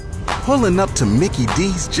Pulling up to Mickey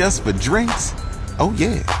D's just for drinks? Oh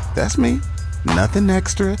yeah, that's me. Nothing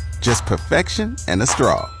extra, just perfection and a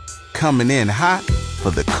straw. Coming in hot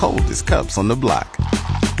for the coldest cups on the block.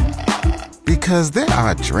 Because there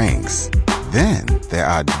are drinks. Then there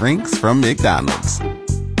are drinks from McDonald's.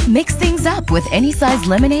 Mix things up with any size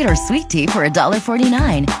lemonade or sweet tea for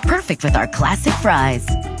 $1.49. Perfect with our classic fries.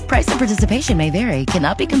 Price and participation may vary.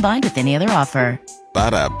 Cannot be combined with any other offer.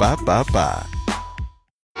 Ba-da-ba-ba-ba.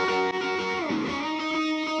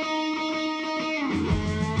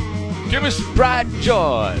 Give us pride and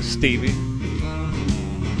joy, Stevie.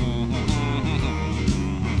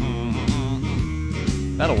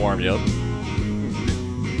 That'll warm you up.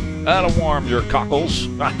 That'll warm your cockles.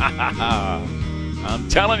 I'm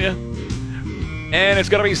telling you. And it's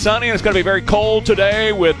going to be sunny, and it's going to be very cold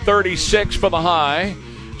today with 36 for the high.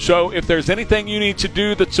 So if there's anything you need to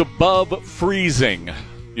do that's above freezing,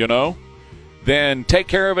 then take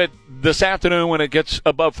care of it this afternoon when it gets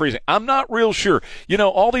above freezing. I'm not real sure.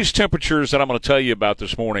 All these temperatures that I'm going to tell you about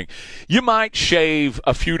this morning, you might shave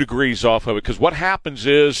a few degrees off of it, because what happens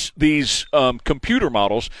is these computer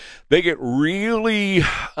models, they get really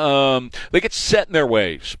they get set in their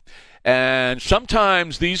ways. And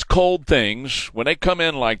sometimes these cold things, when they come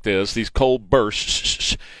in like this, these cold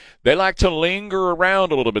bursts, they like to linger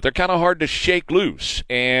around a little bit. They're kind of hard to shake loose.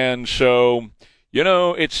 And so,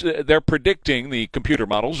 they're predicting, the computer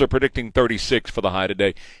models are predicting 36 for the high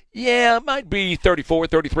today. Yeah, it might be 34,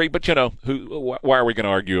 33, but why are we going to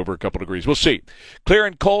argue over a couple degrees? We'll see. Clear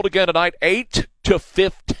and cold again tonight, 8 to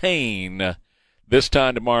 15 this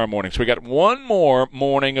time tomorrow morning. So we got one more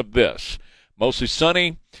morning of this. Mostly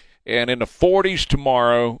sunny and in the 40s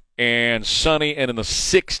tomorrow, and sunny and in the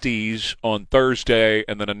 60s on Thursday,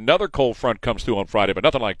 and then another cold front comes through on Friday, but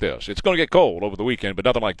nothing like this. It's going to get cold over the weekend, but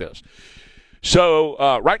nothing like this. So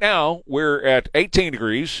right now we're at 18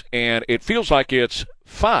 degrees, and it feels like it's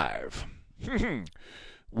 5.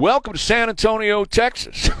 Welcome to San Antonio,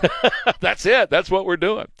 Texas. That's it. That's what we're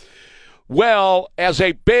doing. Well, as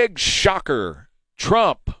a big shocker,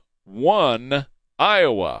 Trump won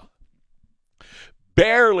Iowa.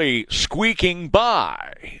 Barely squeaking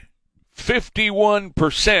by.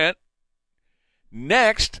 51%.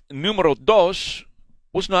 Next, numero dos,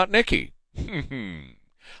 was not Nikki.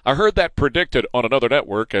 I heard that predicted on another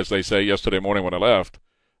network, as they say yesterday morning when I left.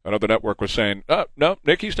 Another network was saying, no,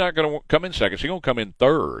 Nikki's not going to come in second. She's going to come in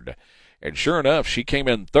third. And sure enough, she came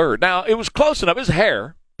in third. Now, it was close enough. It was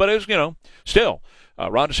hair, but it was, still.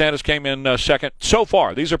 Ron DeSantis came in second. So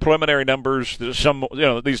far, these are preliminary numbers. Some,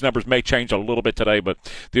 these numbers may change a little bit today, but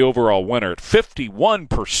the overall winner at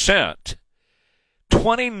 51%,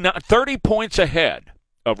 30 points ahead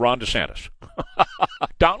of Ron DeSantis.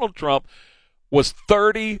 Donald Trump was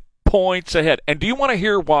 30 points ahead. And do you want to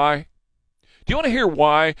hear why? Do you want to hear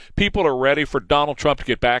why people are ready for Donald Trump to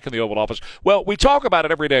get back in the Oval Office? Well, we talk about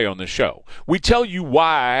it every day on this show. We tell you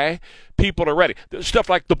why people are ready. Stuff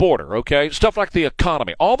like the border, okay? Stuff like the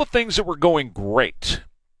economy. All the things that were going great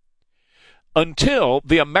until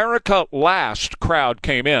the America Last crowd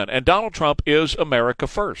came in. And Donald Trump is America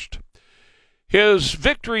First. His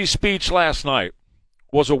victory speech last night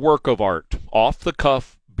was a work of art. Off the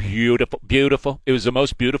cuff. Beautiful. It was the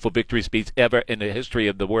most beautiful victory speech ever in the history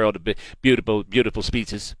of the world of beautiful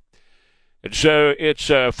speeches. And so it's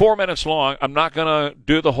 4 minutes long. I'm not going to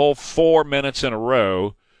do the whole 4 minutes in a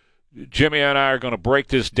row. Jimmy and I are going to break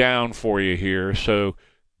this down for you here. So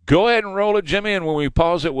go ahead and roll it, Jimmy, and when we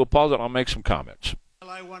pause it, we'll pause it. I'll make some comments. Well,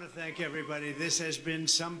 I want to thank everybody. This has been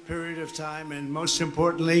some period of time, and most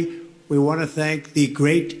importantly, we want to thank the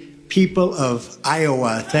great people of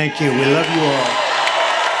Iowa. Thank you. We love you all.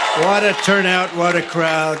 What a turnout, what a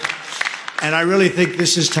crowd. And I really think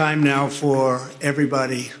this is time now for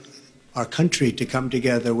everybody, our country, to come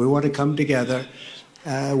together. We want to come together,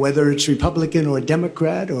 whether it's Republican or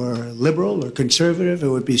Democrat or liberal or conservative. It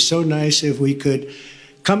would be so nice if we could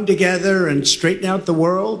come together and straighten out the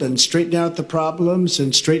world and straighten out the problems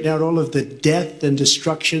and straighten out all of the death and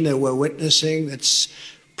destruction that we're witnessing. That's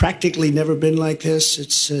practically never been like this.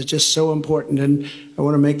 It's just so important, and I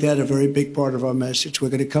want to make that a very big part of our message. We're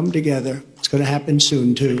going to come together. It's going to happen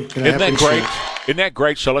soon, too. Isn't that great? Isn't that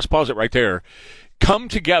great? So let's pause it right there. Come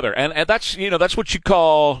together, and that's that's what you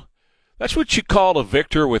call a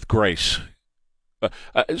victor with grace.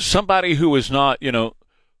 Somebody who is not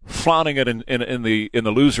flaunting it in the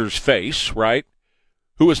loser's face, right?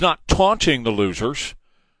 Who is not taunting the losers.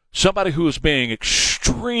 Somebody who is being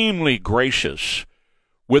extremely gracious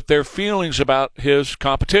with their feelings about his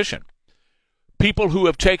competition. People who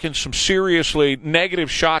have taken some seriously negative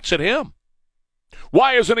shots at him.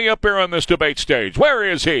 Why isn't he up here on this debate stage? Where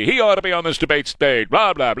is he? He ought to be on this debate stage.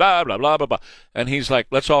 Blah, blah, blah, blah, blah, blah, blah. And he's like,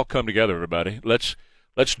 let's all come together, everybody. Let's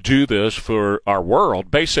do this for our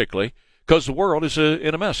world, basically, because the world is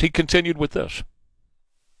in a mess. He continued with this.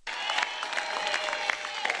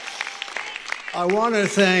 I want to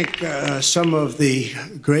thank some of the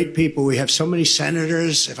great people. We have so many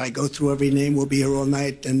senators. If I go through every name, we'll be here all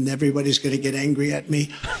night, and everybody's going to get angry at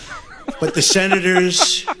me. But the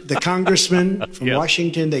senators, the congressmen from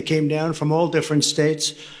Washington, they came down from all different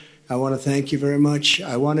states. I want to thank you very much.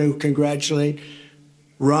 I want to congratulate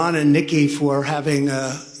Ron and Nikki for having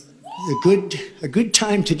a good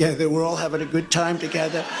time together. We're all having a good time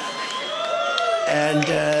together. And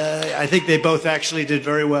I think they both actually did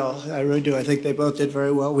very well. I really do. I think they both did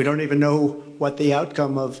very well. We don't even know what the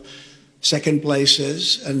outcome of second place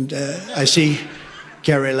is. And I see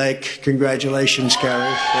Carrie Lake. Congratulations, Carrie.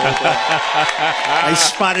 I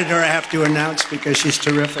spotted her, I have to announce, because she's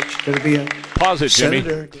terrific. She's going to be a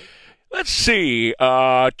senator. Jimmy. Let's see.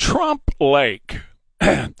 Trump Lake.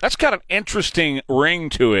 That's got an interesting ring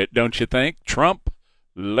to it, don't you think? Trump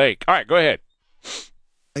Lake. All right, go ahead.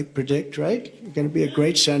 I predict, right? You're going to be a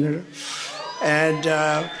great senator. And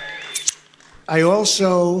I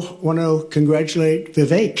also want to congratulate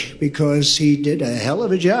Vivek, because he did a hell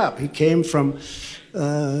of a job. He came from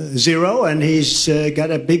zero, and he's got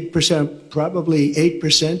a big percent, probably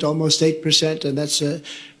 8%, almost 8%, and that's an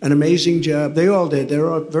amazing job. They all did. They're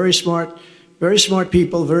all very smart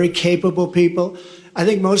people, very capable people. I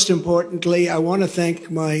think most importantly, I want to thank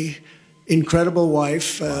my incredible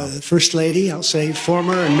wife, First Lady, I'll say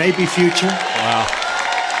former and maybe future. Wow.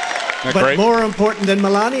 But great? More important than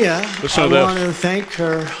Melania, I want to thank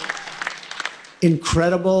her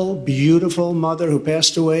incredible, beautiful mother who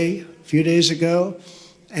passed away a few days ago.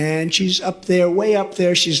 And she's up there, way up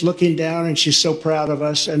there. She's looking down, and she's so proud of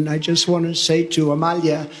us. And I just want to say to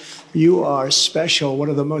Amalia, you are special, one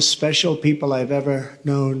of the most special people I've ever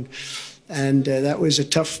known. And that was a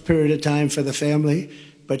tough period of time for the family.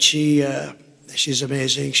 But she's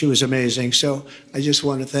amazing. She was amazing. So I just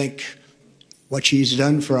want to thank what she's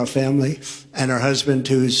done for our family, and her husband,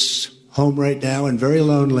 who's home right now and very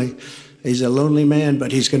lonely. He's a lonely man,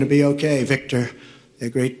 but he's going to be okay. Victor, they're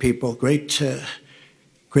great people, great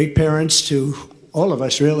parents to all of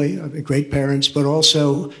us, really. Great parents, but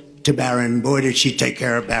also to Barron. Boy, did she take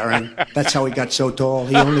care of Barron. That's how he got so tall.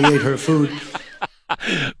 He only ate her food.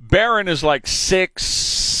 Barron is like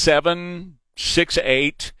 6'7",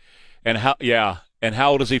 6'8", and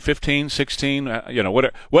how old is he? 15, 16?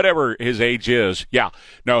 Whatever his age is. Yeah,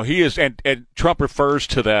 no, he is, and Trump refers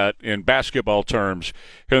to that in basketball terms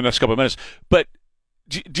here in the next couple of minutes. But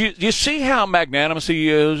do you see how magnanimous he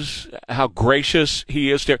is? How gracious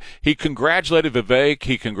he is there? He congratulated Vivek.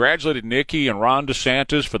 He congratulated Nikki and Ron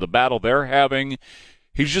DeSantis for the battle they're having.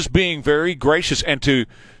 He's just being very gracious, and to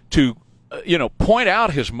point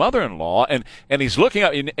out his mother-in-law, and he's looking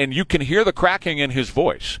up, and you can hear the cracking in his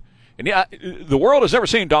voice. And yeah, the world has never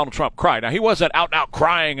seen Donald Trump cry. Now, he wasn't out and out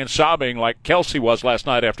crying and sobbing like Kelsey was last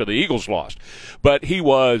night after the Eagles lost, but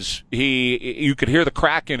you could hear the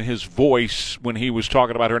crack in his voice when he was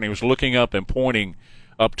talking about her, and he was looking up and pointing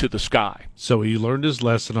up to the sky. So he learned his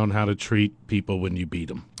lesson on how to treat people when you beat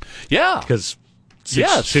them. Yeah, because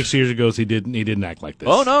 6 years ago he didn't act like this.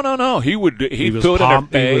 Oh no, he was put in their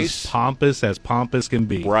face. He was pompous can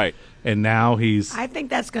be. Right, and now he's. I think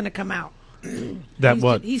that's going to come out.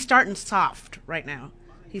 He's starting soft right now.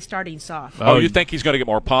 He's starting soft. Oh, you think he's going to get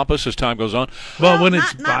more pompous as time goes on? Well, when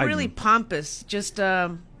not, it's not Biden. really pompous, just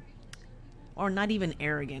or not even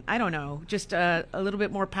arrogant. I don't know, just a little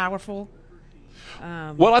bit more powerful.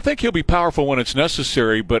 Well, I think he'll be powerful when it's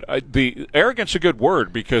necessary, but the arrogance a good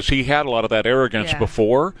word, because he had a lot of that arrogance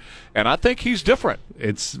before, and I think he's different.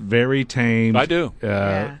 It's very tame. I do.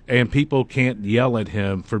 And people can't yell at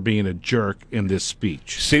him for being a jerk in this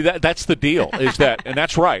speech. See, that's the deal, is that, and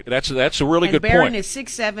that's right. That's a really good Barron point. is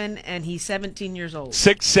 6'7", and he's 17 years old.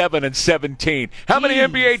 6'7" and 17. How many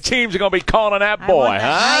NBA teams are going to be calling that boy,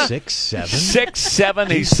 huh? 6'7"?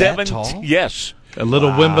 6'7", he's 17. Yes. A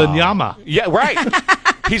little Wembanyama. Yeah, right.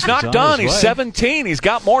 He's not done. He's 17. He's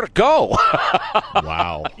got more to go.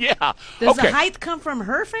 Wow. Yeah. Does the height come from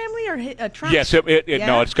her family or Trump? Yes.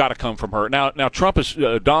 No, it's got to come from her. Now, Donald Trump is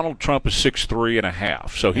 6'3.5",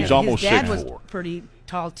 so he's almost 6'4". His dad was pretty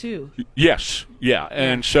tall too. Yes. Yeah.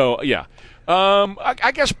 And so, yeah.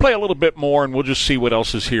 I guess play a little bit more, and we'll just see what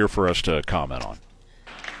else is here for us to comment on.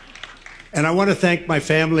 And I want to thank my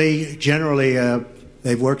family generally.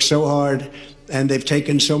 They've worked so hard. And they've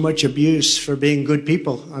taken so much abuse for being good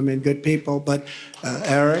people. I mean, good people. But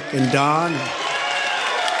Eric and Don,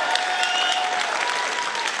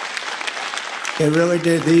 They really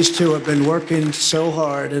did. These two have been working so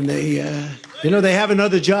hard, and they have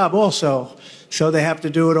another job also, so they have to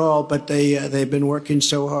do it all. But they've been working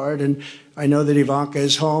so hard, and I know that Ivanka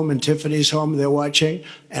is home and Tiffany's home. They're watching,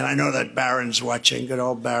 and I know that Barron's watching. Good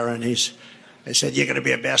old Barron. I said, "You're going to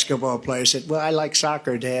be a basketball player." I said, "Well, I like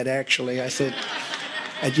soccer, Dad. Actually," I said,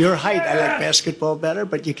 "At your height, I like basketball better,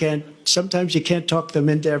 but sometimes you can't talk them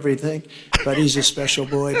into everything." But he's a special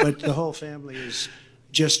boy. But the whole family is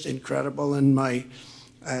just incredible. And my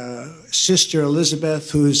sister,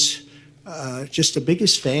 Elizabeth, who's just the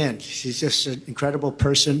biggest fan. She's just an incredible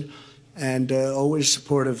person and always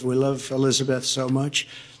supportive. We love Elizabeth so much.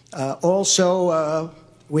 Also,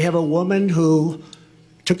 we have a woman who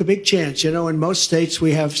took a big chance. In most states,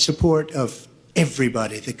 we have support of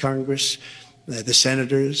everybody, the Congress, the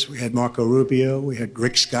senators. We had Marco Rubio. We had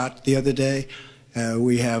Rick Scott the other day.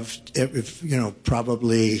 We have,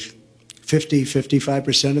 probably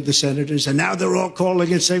 55% of the senators. And now they're all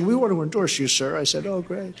calling and saying, "We want to endorse you, sir." I said, "Oh,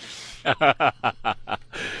 great."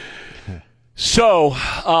 So,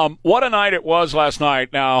 what a night it was last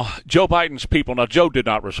night. Now, Joe Biden's people, Joe did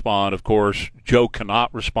not respond, of course. Joe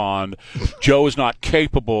cannot respond. Joe is not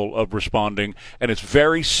capable of responding, and it's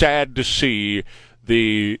very sad to see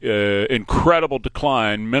the incredible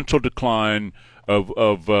mental decline of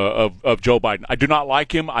Joe Biden. I do not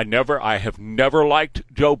like him. I have never liked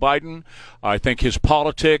Joe Biden. I think his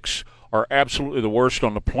politics are absolutely the worst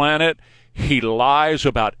on the planet. He lies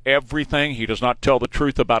about everything. He does not tell the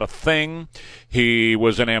truth about a thing. He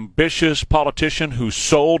was an ambitious politician who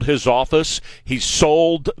sold his office. He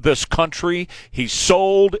sold this country. He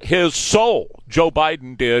sold his soul, Joe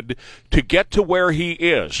Biden did, to get to where he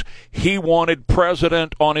is. He wanted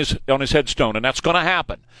president on his headstone, and that's going to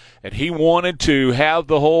happen. And he wanted to have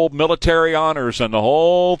the whole military honors and the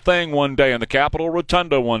whole thing one day in the Capitol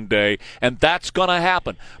Rotunda one day, and that's going to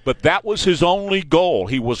happen. But that was his only goal.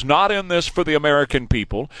 He was not in this for the American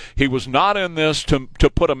people. He was not in this to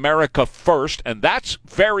put America first, and that's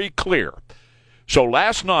very clear. So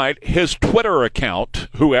last night, his Twitter account,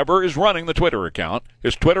 whoever is running the Twitter account,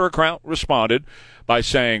 his Twitter account responded by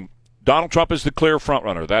saying, "Donald Trump is the clear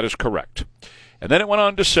frontrunner." That is correct. And then it went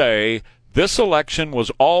on to say, this election was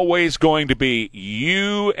always going to be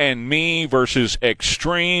you and me versus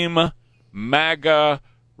extreme MAGA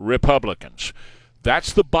Republicans.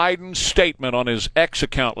 That's the Biden statement on his X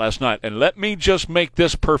account last night. And let me just make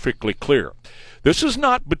this perfectly clear. This is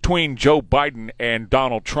not between Joe Biden and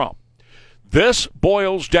Donald Trump. This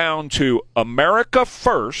boils down to America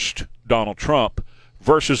first, Donald Trump,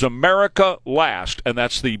 versus America last, and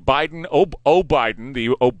that's the Biden, the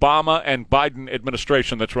Obama and Biden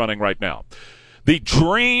administration that's running right now. The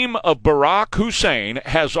dream of Barack Hussein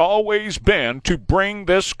has always been to bring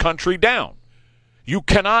this country down. You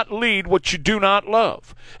cannot lead what you do not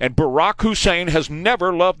love. And Barack Hussein has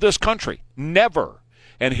never loved this country. Never.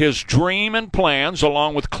 And his dream and plans,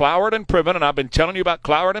 along with Cloward and Piven, and I've been telling you about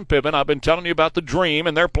Cloward and Piven, I've been telling you about the dream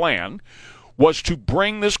and their plan, was to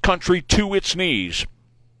bring this country to its knees.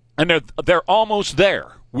 And they're almost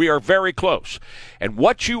there. We are very close. And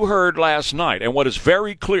what you heard last night, and what is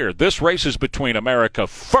very clear, this race is between America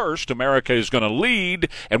first. America is going to lead,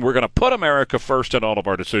 and we're going to put America first in all of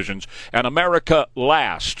our decisions, and America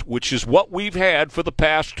last, which is what we've had for the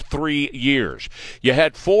past 3 years. You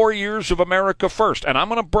had 4 years of America first, and I'm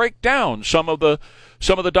going to break down some of the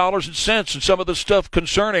dollars and cents and some of the stuff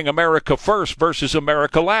concerning America first versus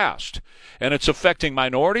America last. And it's affecting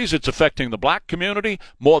minorities. It's affecting the black community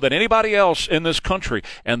more than anybody else in this country,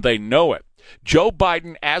 and they know it. Joe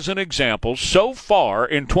Biden, as an example, so far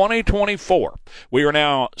in 2024, we are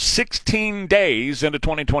now 16 days into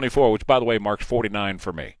 2024, which, by the way, marks 49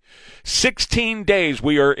 for me. 16 days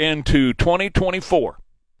we are into 2024.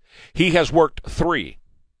 He has worked 3.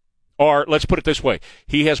 Or let's put it this way.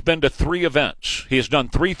 He has been to 3 events. He has done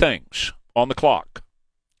 3 things on the clock.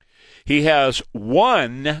 He has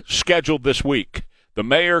 1 scheduled this week.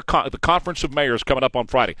 The Conference of Mayors coming up on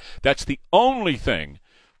Friday. That's the only thing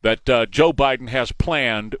that Joe Biden has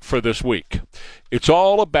planned for this week. It's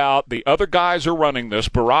all about the other guys are running this.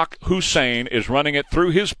 Barack Hussein is running it through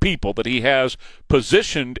his people that he has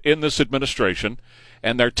positioned in this administration,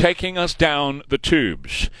 and they're taking us down the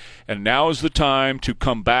tubes. And now is the time to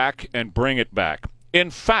come back and bring it back. In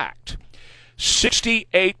fact,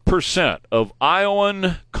 68% of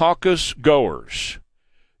Iowan caucus goers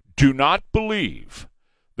do not believe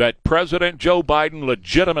that President Joe Biden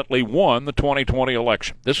legitimately won the 2020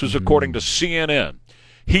 election. This is according to CNN.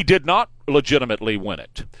 He did not legitimately win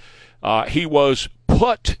it. He was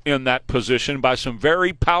put in that position by some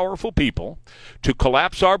very powerful people to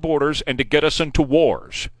collapse our borders and to get us into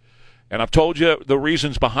wars. And I've told you the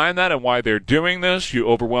reasons behind that and why they're doing this. You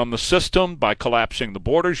overwhelm the system by collapsing the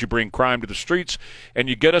borders. You bring crime to the streets. And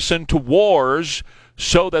you get us into wars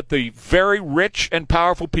so that the very rich and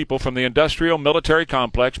powerful people from the industrial military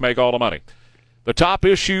complex make all the money. The top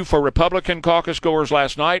issue for Republican caucus goers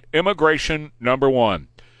last night, immigration, number 1.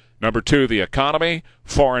 Number 2, the economy,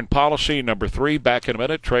 foreign policy. Number 3, back in a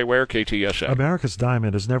minute, Trey Ware, KTSA. America's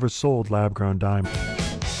Diamond has never sold lab-grown diamond.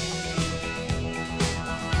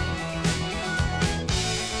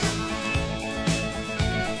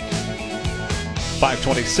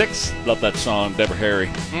 526. Love that song, Deborah Harry.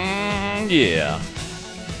 Yeah.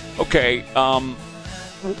 Okay,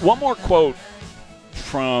 one more quote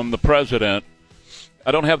from the president.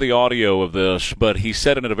 I don't have the audio of this, but he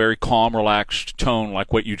said it in a very calm, relaxed tone,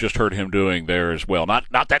 like what you just heard him doing there as well. Not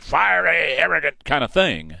that fiery, arrogant kind of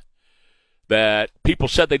thing that people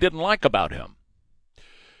said they didn't like about him.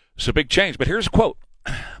 It's a big change, but here's a quote.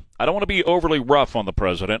 I don't want to be overly rough on the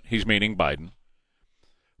president. He's meaning Biden.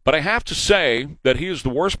 But I have to say that he is the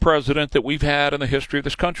worst president that we've had in the history of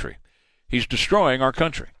this country. He's destroying our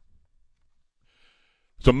country.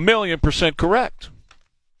 It's 1,000,000% correct.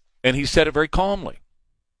 And he said it very calmly.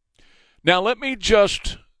 Now, let me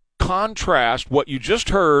just contrast what you just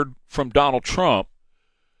heard from Donald Trump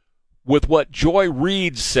with what Joy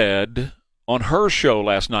Reid said on her show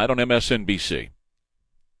last night on MSNBC.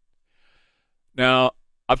 Now,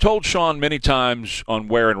 I've told Sean many times on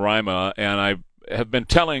Ware and Rima, and I have been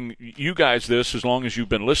telling you guys this as long as you've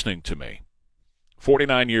been listening to me,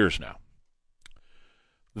 49 years now,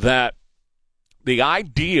 that the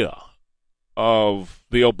idea of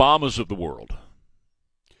the Obamas of the world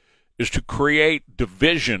is to create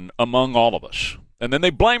division among all of us. And then they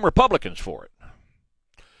blame Republicans for it.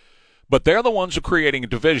 But they're the ones who are creating a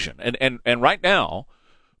division. And right now,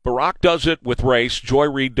 Barack does it with race, Joy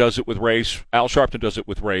Reid does it with race, Al Sharpton does it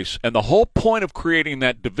with race. And the whole point of creating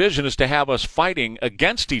that division is to have us fighting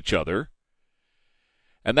against each other.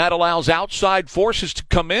 And that allows outside forces to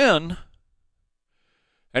come in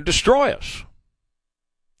and destroy us.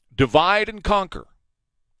 Divide and conquer.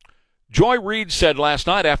 Joy Reid said last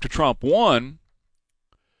night after Trump won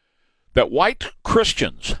that white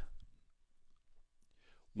Christians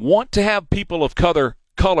want to have people of color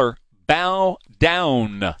bow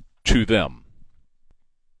down to them.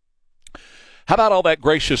 How about all that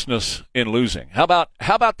graciousness in losing? How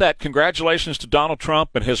about that congratulations to Donald Trump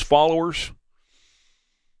and his followers?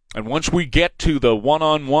 And once we get to the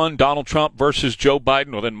one-on-one Donald Trump versus Joe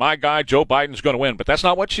Biden, well, then my guy Joe Biden's going to win. But that's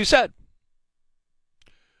not what she said.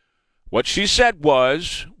 What she said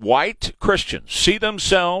was white Christians see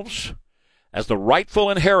themselves as the rightful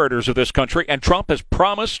inheritors of this country, and Trump has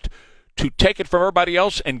promised to take it from everybody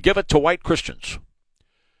else and give it to white Christians.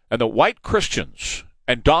 And the white Christians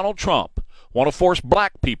and Donald Trump want to force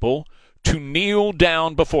black people to kneel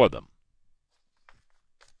down before them.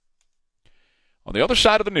 On the other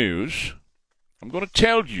side of the news, I'm going to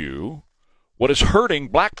tell you what is hurting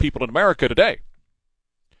black people in America today.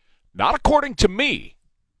 Not according to me,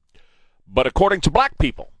 but according to black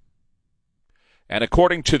people. And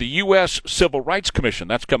according to the U.S. Civil Rights Commission.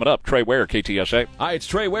 That's coming up. Trey Ware, KTSA. Hi, it's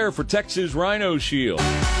Trey Ware for Texas Rhino Shield.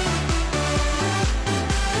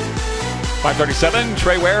 537,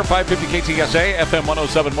 Trey Ware, 550 KTSA, FM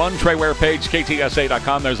 1071, Trey Ware page,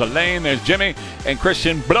 KTSA.com. There's Elaine, there's Jimmy, and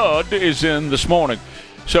Christian Blood is in this morning.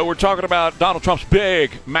 So we're talking about Donald Trump's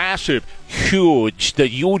big, massive, huge, the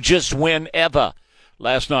hugest win ever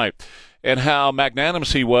last night, and how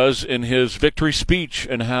magnanimous he was in his victory speech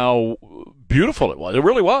and how beautiful it was. It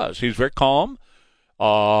really was. He was very calm.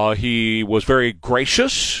 He was very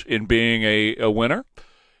gracious in being a winner.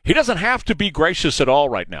 He doesn't have to be gracious at all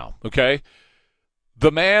right now, okay?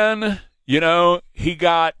 The man, he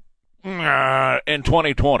got in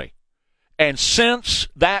 2020. And since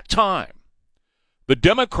that time, the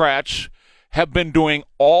Democrats have been doing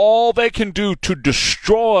all they can do to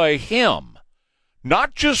destroy him,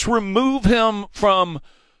 not just remove him from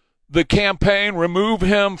the campaign, remove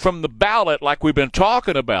him from the ballot like we've been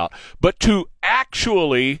talking about, but to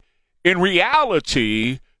actually, in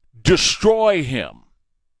reality, destroy him.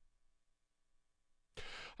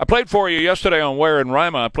 I played for you yesterday on Ware and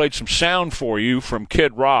Rima. I played some sound for you from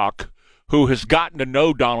Kid Rock, who has gotten to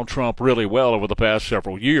know Donald Trump really well over the past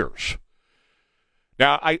several years.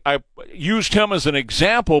 Now, I used him as an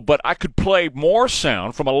example, but I could play more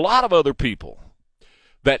sound from a lot of other people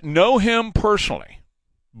that know him personally,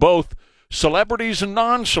 both celebrities and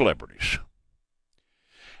non-celebrities.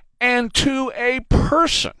 And to a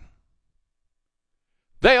person,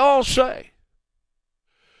 they all say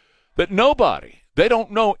that they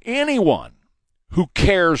don't know anyone who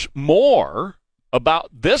cares more about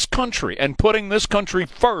this country and putting this country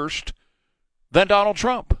first than Donald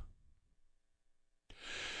Trump.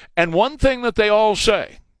 And one thing that they all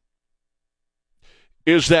say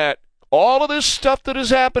is that all of this stuff that is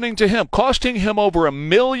happening to him, costing him over $1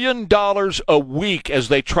 million a week as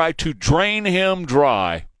they try to drain him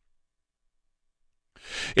dry.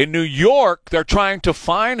 In New York, they're trying to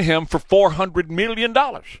fine him for $400 million.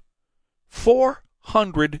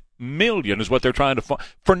 $400 million is what they're trying to fine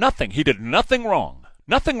for nothing. He did nothing wrong.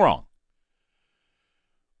 Nothing wrong.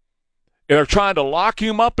 They're trying to lock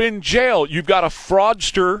him up in jail. You've got a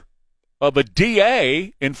fraudster of a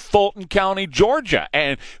DA in Fulton County, Georgia,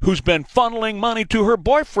 and who's been funneling money to her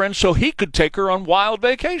boyfriend so he could take her on wild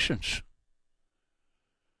vacations.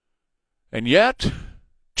 And yet,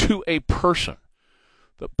 to a person,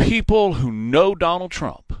 the people who know Donald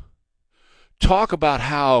Trump talk about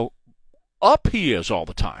how up he is all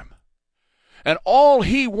the time. And all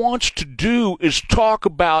he wants to do is talk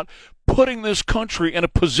about putting this country in a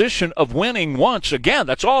position of winning once again.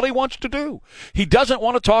 That's all he wants to do. He doesn't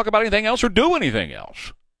want to talk about anything else or do anything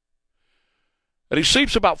else. And he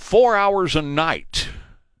sleeps about 4 hours a night.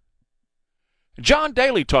 John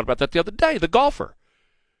Daly talked about that the other day, the golfer.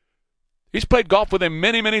 He's played golf with him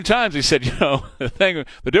many, many times. He said, the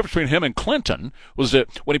difference between him and Clinton was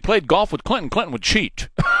that when he played golf with Clinton, Clinton would cheat.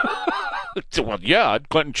 Well, yeah,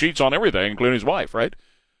 Clinton cheats on everything, including his wife, right?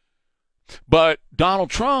 But Donald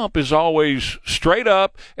Trump is always straight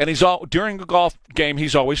up, and during the golf game,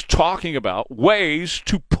 he's always talking about ways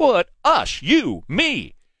to put us, you,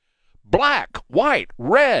 me, black, white,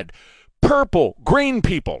 red, purple, green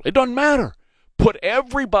people. It doesn't matter. Put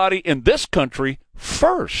everybody in this country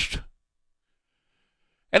first.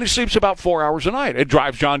 And he sleeps about 4 hours a night. It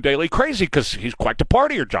drives John Daly crazy because he's quite the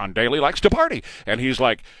partier. John Daly likes to party. And he's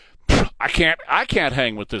like, I can't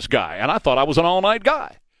hang with this guy. And I thought I was an all-night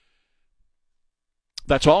guy.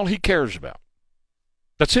 That's all he cares about.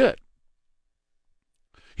 That's it.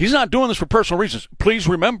 He's not doing this for personal reasons. Please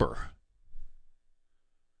remember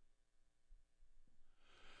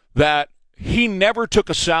that he never took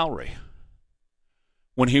a salary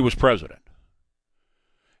when he was president.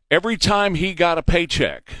 Every time he got a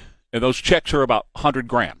paycheck, and those checks are about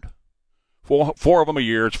 $100,000, four of them a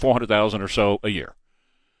year, it's $400,000 or so a year.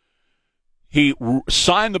 He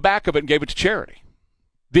signed the back of it and gave it to charity.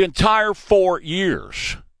 The entire 4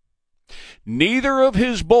 years. Neither of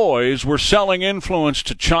his boys were selling influence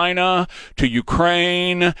to China, to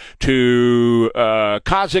Ukraine, to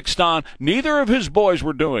Kazakhstan. Neither of his boys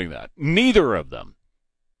were doing that. Neither of them.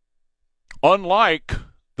 Unlike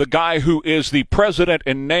the guy who is the president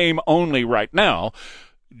in name only right now,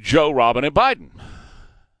 Joe Robinette Biden.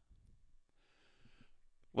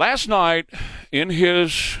 Last night, in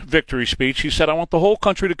his victory speech, he said, I want the whole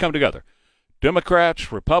country to come together.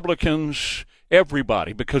 Democrats, Republicans,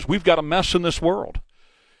 everybody, because we've got a mess in this world.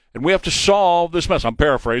 And we have to solve this mess. I'm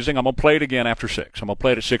paraphrasing. I'm going to play it again after 6. I'm going to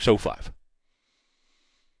play it at 6:05.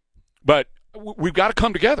 But we've got to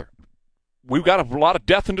come together. We've got a lot of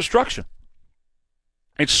death and destruction.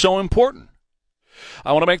 It's so important.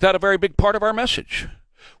 I want to make that a very big part of our message.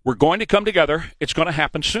 We're going to come together. It's going to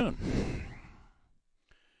happen soon.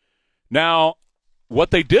 Now,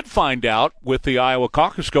 what they did find out with the Iowa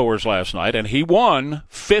caucus goers last night, and he won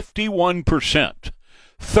 51%,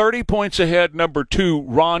 30 points ahead, number 2,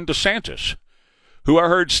 Ron DeSantis, who I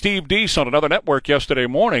heard Steve Deese on another network yesterday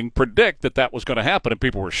morning predict that was going to happen, and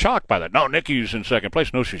people were shocked by that. No, Nikki's in second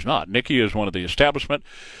place. No, she's not. Nikki is one of the establishment.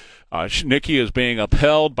 Nikki is being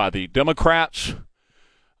upheld by the Democrats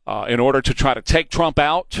in order to try to take Trump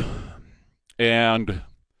out, and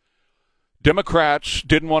Democrats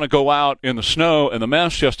didn't want to go out in the snow and the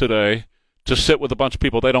mess yesterday to sit with a bunch of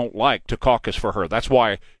people they don't like to caucus for her. That's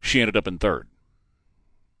why she ended up in third.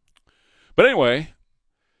 But anyway,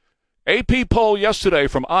 AP poll yesterday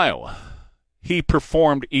from Iowa, he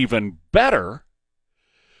performed even better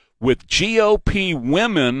with GOP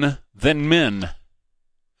women than men.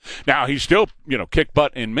 Now, he still, kicked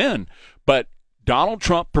butt in men, but Donald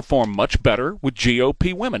Trump performed much better with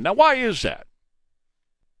GOP women. Now, why is that?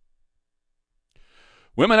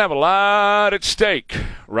 Women have a lot at stake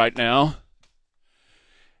right now,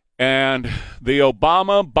 and the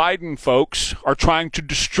Obama-Biden folks are trying to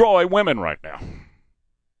destroy women right now.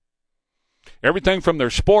 Everything from their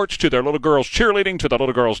sports to their little girls' cheerleading to the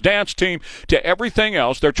little girls' dance team to everything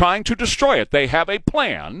else, they're trying to destroy it. They have a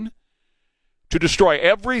plan to destroy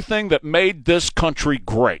everything that made this country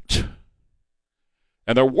great.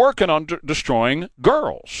 And they're working on destroying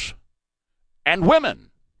girls and women.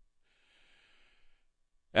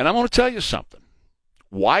 And I'm going to tell you something.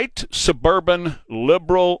 White suburban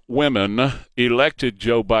liberal women elected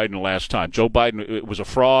Joe Biden last time. Joe Biden, it was a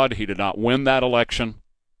fraud. He did not win that election.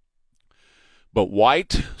 But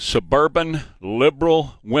white suburban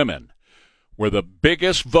liberal women were the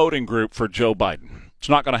biggest voting group for Joe Biden. It's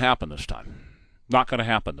not going to happen this time. Not going to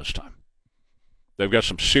happen this time. They've got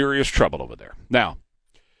some serious trouble over there. Now,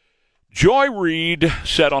 Joy Reid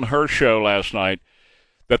said on her show last night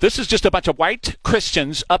that this is just a bunch of white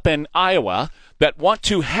Christians up in Iowa that want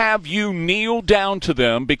to have you kneel down to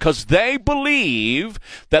them because they believe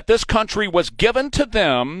that this country was given to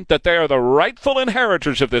them, that they are the rightful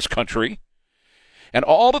inheritors of this country, and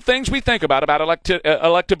all the things we think about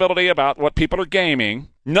electability, about what people are gaming,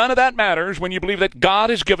 none of that matters when you believe that God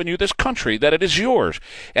has given you this country, that it is yours.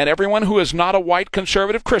 And everyone who is not a white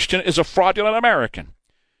conservative Christian is a fraudulent American,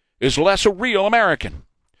 is less a real American.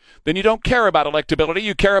 Then you don't care about electability,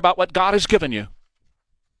 you care about what God has given you.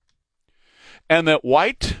 And that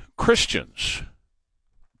white Christians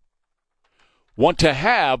want to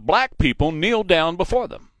have black people kneel down before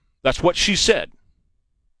them. That's what she said.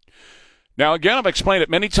 Now, again, I've explained it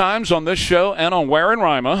many times on this show and on Ware and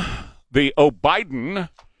Rima, the O'Biden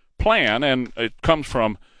plan, and it comes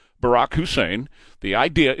from Barack Hussein. The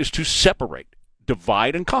idea is to separate,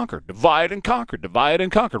 divide and conquer, divide and conquer, divide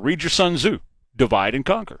and conquer. Read your Sun Tzu. Divide and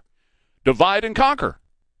conquer. Divide and conquer.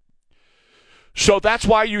 So that's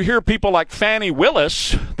why you hear people like Fannie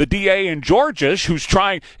Willis, the DA in Georgia, who's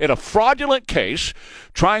trying, in a fraudulent case,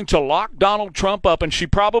 trying to lock Donald Trump up, and she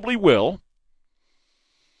probably will.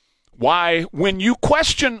 Why, when you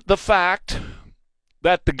question the fact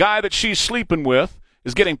that the guy that she's sleeping with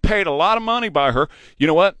is getting paid a lot of money by her, you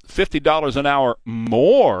know what? $50 an hour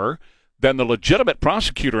more than the legitimate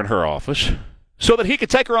prosecutor in her office so that he could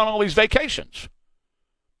take her on all these vacations.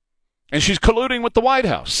 And she's colluding with the White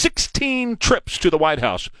House. 16 trips to the White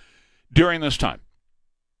House during this time.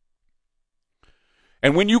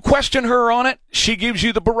 And when you question her on it, she gives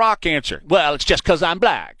you the Barack answer. Well, it's just because I'm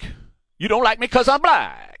black. You don't like me because I'm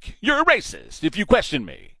black. You're a racist if you question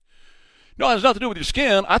me. No, it has nothing to do with your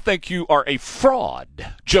skin. I think you are a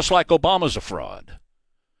fraud, just like Obama's a fraud.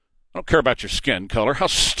 I don't care about your skin color. How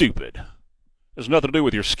stupid. It has nothing to do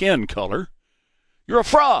with your skin color. You're a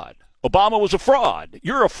fraud. Obama was a fraud.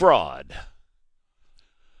 You're a fraud.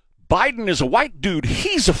 Biden is a white dude.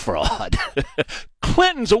 He's a fraud.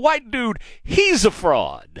 Clinton's a white dude. He's a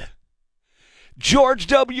fraud. George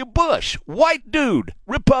W. Bush, white dude,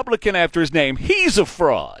 Republican after his name. He's a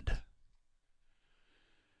fraud.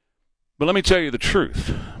 But let me tell you the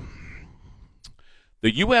truth.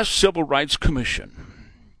 The U.S. Civil Rights Commission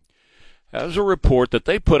has a report that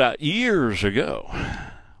they put out years ago,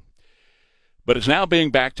 but it's now being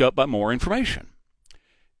backed up by more information.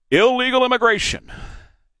 Illegal immigration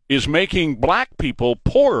is making black people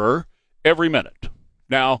poorer every minute.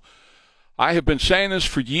 Now, I have been saying this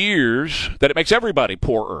for years, that it makes everybody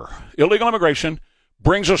poorer. Illegal immigration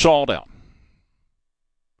brings us all down.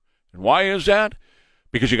 And why is that?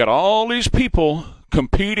 Because you got all these people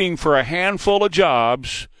competing for a handful of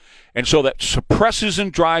jobs, and so that suppresses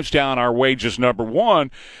and drives down our wages, number one.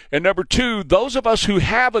 And number two, those of us who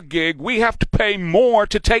have a gig, we have to pay more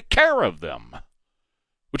to take care of them,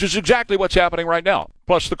 which is exactly what's happening right now,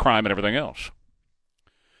 plus the crime and everything else.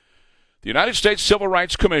 The United States Civil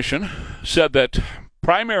Rights Commission said that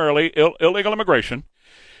primarily illegal immigration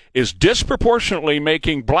is disproportionately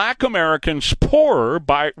making black Americans poorer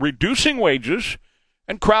by reducing wages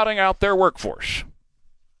and crowding out their workforce.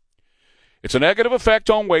 It's a negative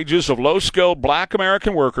effect on wages of low-skilled black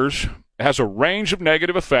American workers. It has a range of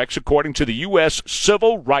negative effects according to the U.S.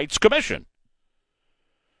 Civil Rights Commission.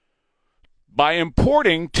 By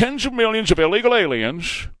importing tens of millions of illegal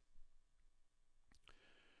aliens,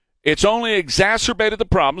 it's only exacerbated the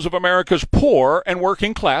problems of America's poor and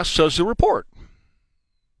working class, says the report.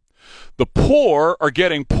 The poor are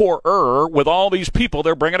getting poorer with all these people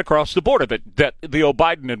they're bringing across the border that the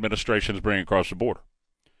Biden administration is bringing across the border.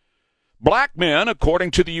 Black men,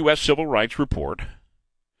 according to the U.S. Civil Rights Report,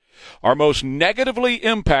 are most negatively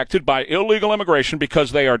impacted by illegal immigration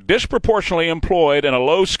because they are disproportionately employed in a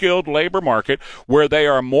low-skilled labor market where they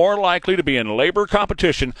are more likely to be in labor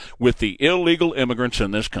competition with the illegal immigrants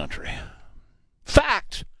in this country.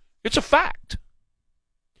 Fact. It's a fact.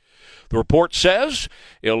 The report says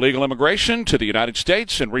illegal immigration to the United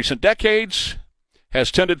States in recent decades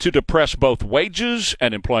has tended to depress both wages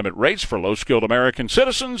and employment rates for low-skilled American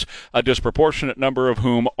citizens, a disproportionate number of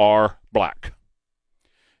whom are black.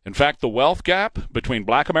 In fact, the wealth gap between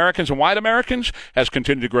black Americans and white Americans has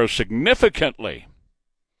continued to grow significantly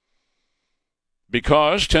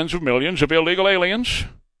because tens of millions of illegal aliens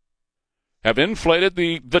have inflated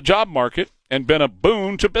the job market and been a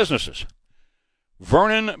boon to businesses.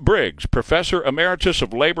 Vernon Briggs, professor emeritus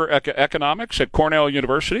of labor economics at Cornell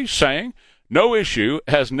University, saying no issue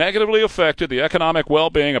has negatively affected the economic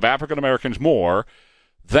well-being of African Americans more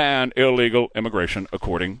than illegal immigration,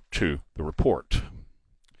 according to the report.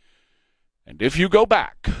 And if you go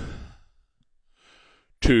back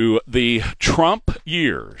to the Trump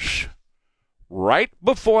years, right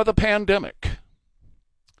before the pandemic,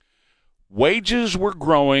 wages were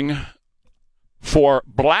growing for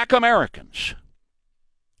black Americans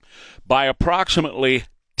by approximately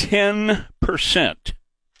 10%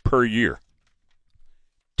 per year.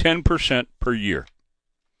 10% per year.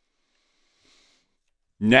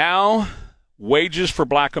 Now, wages for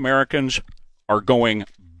black Americans are going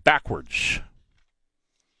backwards.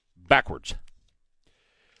 Backwards.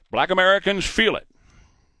 Black Americans feel it.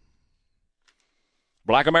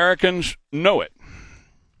 Black Americans know it.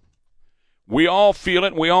 We all feel it,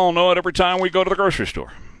 and we all know it every time we go to the grocery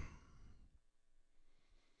store.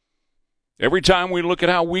 Every time we look at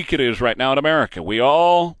how weak it is right now in America, we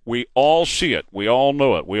all see it. We all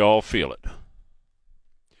know it. We all feel it.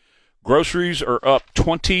 Groceries are up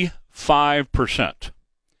 25%.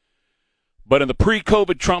 But in the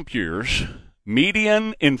pre-COVID Trump years,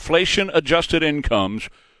 median inflation-adjusted incomes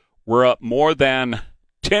were up more than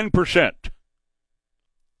 10%.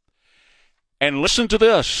 And listen to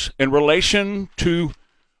this in relation to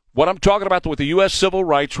what I'm talking about with the U.S. Civil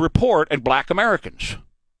Rights Report and black Americans.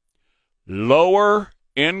 Lower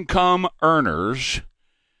income earners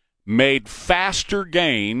made faster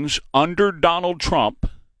gains under Donald Trump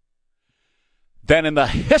than in the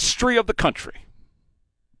history of the country.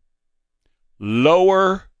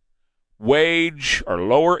 Lower wage or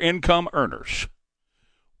lower income earners.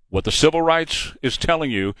 What the civil rights is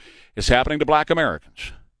telling you is happening to black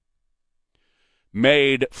Americans.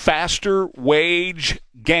 Made faster wage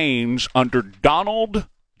gains under Donald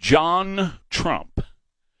John Trump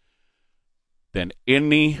than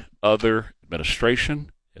any other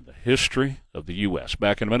administration in the history of the U.S.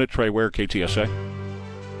 Back in a minute, Trey Ware, KTSA.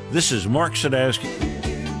 This is Mark Sadowski.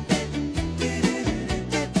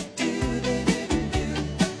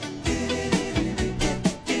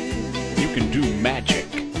 You can do magic.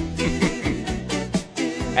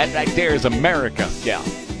 That right there is America. Yeah.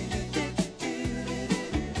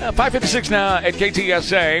 5:56 now at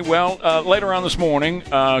KTSA. Well, later on this morning,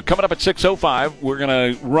 coming up at 6:05, we're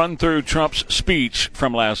going to run through Trump's speech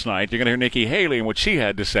from last night. You're going to hear Nikki Haley and what she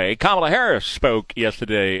had to say. Kamala Harris spoke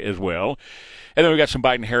yesterday as well. And then we got some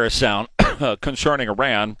Biden-Harris sound concerning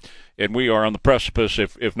Iran. And we are on the precipice,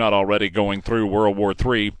 if not already, going through World War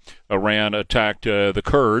III. Iran attacked the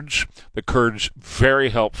Kurds. The Kurds, very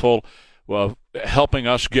helpful, helping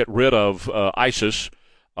us get rid of ISIS.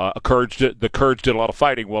 The Kurds did a lot of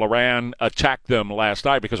fighting. Well, Iran attacked them last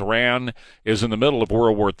night because Iran is in the middle of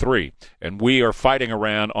World War III, and we are fighting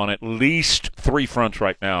Iran on at least 3 fronts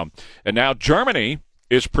right now. And now Germany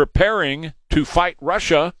is preparing to fight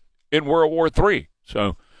Russia in World War III.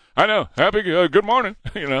 So I know, happy good morning.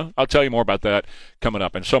 I'll tell you more about that coming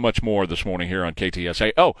up, and so much more this morning here on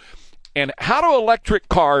KTSA. Oh, and how do electric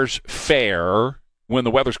cars fare when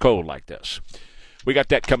the weather's cold like this? We got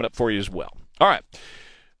that coming up for you as well. All right.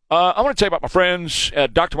 I want to tell you about my friends,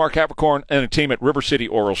 Dr. Mark Havercorn and a team at River City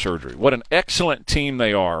Oral Surgery. What an excellent team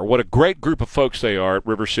they are. What a great group of folks they are at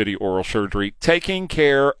River City Oral Surgery, taking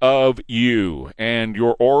care of you and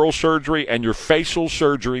your oral surgery and your facial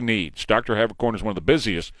surgery needs. Dr. Havercorn is one of the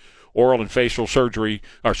busiest oral and facial surgery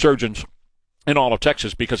surgeons in all of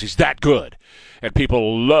Texas because he's that good. And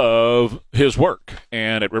people love his work.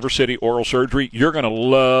 And at River City Oral Surgery, you're going to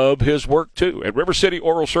love his work too. At River City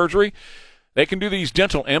Oral Surgery, they can do these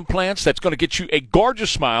dental implants that's going to get you a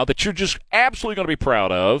gorgeous smile that you're just absolutely going to be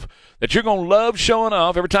proud of, that you're going to love showing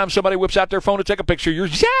off. Every time somebody whips out their phone to take a picture, you're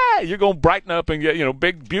going to brighten up and get,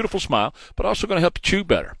 big, beautiful smile, but also going to help you chew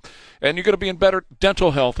better. And you're going to be in better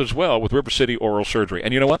dental health as well with River City Oral Surgery.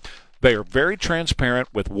 And you know what? They are very transparent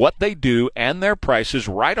with what they do and their prices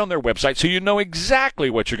right on their website, so you know exactly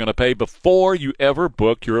what you're going to pay before you ever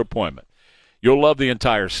book your appointment. You'll love the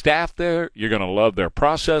entire staff there. You're going to love their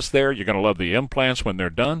process there. You're going to love the implants when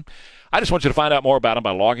they're done. I just want you to find out more about them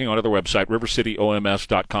by logging onto their website,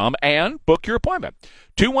 rivercityoms.com, and book your appointment.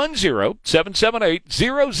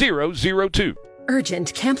 210-778-0002.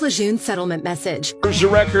 Urgent Camp Lejeune settlement message. Here's the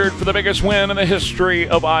record for the biggest win in the history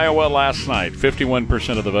of Iowa last night.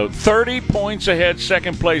 51% of the vote. 30 points ahead,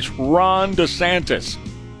 second place, Ron DeSantis,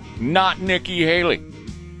 not Nikki Haley.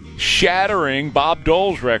 Shattering Bob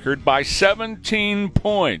Dole's record by 17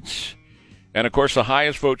 points. And, of course, the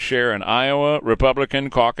highest vote share in Iowa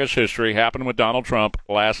Republican caucus history happened with Donald Trump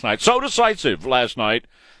last night. So decisive last night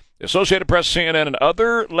The Associated Press, CNN, and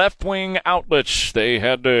other left-wing outlets, they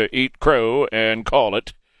had to eat crow and call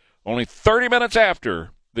it only 30 minutes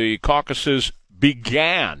after the caucuses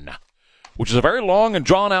began, which is a very long and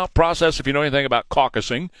drawn-out process if you know anything about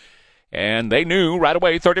caucusing. And they knew right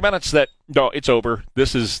away, 30 minutes, that, no, it's over.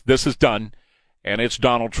 This is done, and it's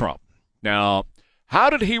Donald Trump. Now,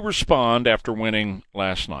 how did he respond after winning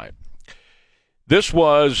last night? This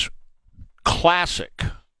was classic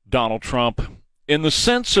Donald Trump in the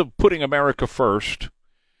sense of putting America first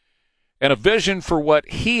and a vision for what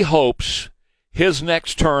he hopes his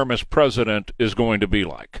next term as president is going to be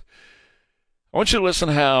like. I want you to listen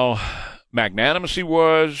how magnanimous he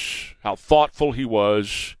was, how thoughtful he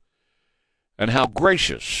was, and how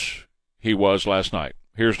gracious he was last night.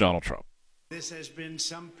 Here's Donald Trump. This has been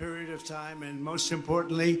some period of time, and most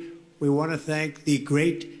importantly, we want to thank the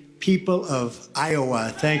great people of Iowa.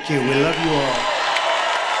 Thank you. We love you all.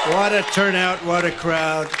 What a turnout, what a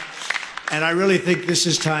crowd. And I really think this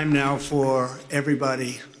is time now for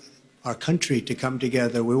everybody, our country, to come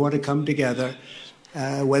together. We want to come together,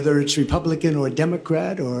 whether it's Republican or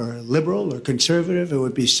Democrat or liberal or conservative. It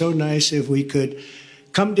would be so nice if we could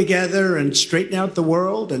come together and straighten out the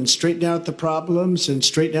world and straighten out the problems and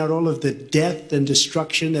straighten out all of the death and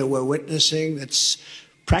destruction that we're witnessing. That's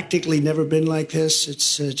practically never been like this.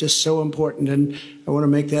 It's just so important, and I want to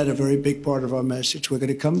make that a very big part of our message. We're going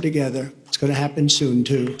to come together. It's going to happen soon,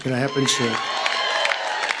 too. It's going to happen soon.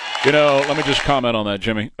 You know, let me just comment on that,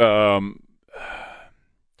 Jimmy.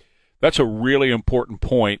 That's a really important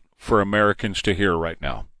point for Americans to hear right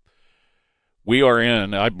now. We are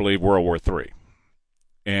in, I believe, World War III.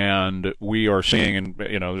 And we are seeing,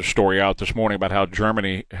 the story out this morning about how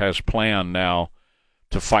Germany has planned now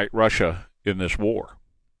to fight Russia in this war.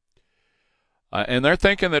 And they're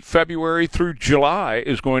thinking that February through July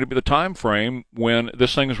is going to be the time frame when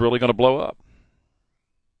this thing is really going to blow up.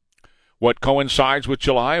 What coincides with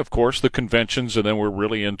July, of course, the conventions, and then we're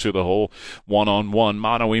really into the whole one-on-one,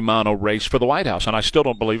 mano-a-mano race for the White House. And I still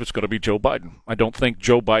don't believe it's going to be Joe Biden. I don't think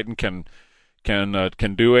Joe Biden can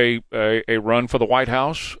do a run for the White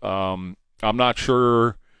House. I'm not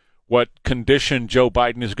sure what condition Joe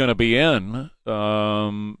Biden is going to be in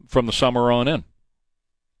from the summer on in.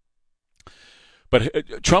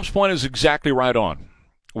 But Trump's point is exactly right on.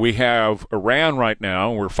 We have Iran right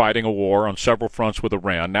now. We're fighting a war on several fronts with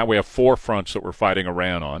Iran. Now we have 4 fronts that we're fighting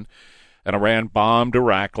Iran on. And Iran bombed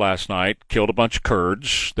Iraq last night, killed a bunch of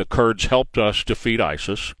Kurds. The Kurds helped us defeat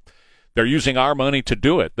ISIS. They're using our money to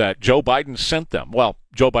do it, that Joe Biden sent them. Well,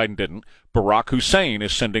 Joe Biden didn't. Barack Hussein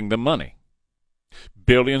is sending them money.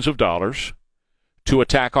 Billions of dollars to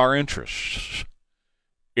attack our interests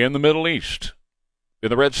in the Middle East, in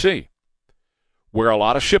the Red Sea, where a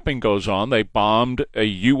lot of shipping goes on. They bombed a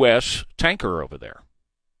U.S. tanker over there.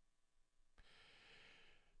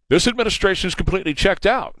 This administration is completely checked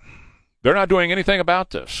out. They're not doing anything about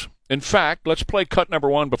this. In fact, let's play cut number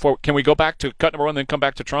 1 before. Can we go back to cut number 1 and then come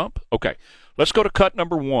back to Trump? Okay. Let's go to cut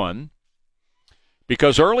number 1,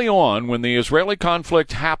 because early on when the Israeli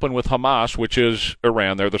conflict happened with Hamas, which is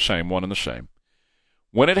Iran, they're the same, one and the same.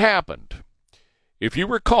 When it happened, if you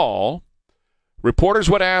recall, reporters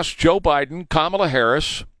would ask Joe Biden, Kamala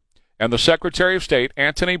Harris, and the Secretary of State,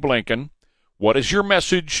 Antony Blinken, what is your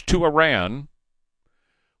message to Iran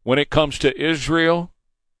when it comes to Israel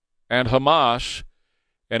and Hamas,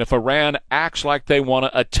 and if Iran acts like they want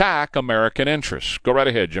to attack American interests? Go right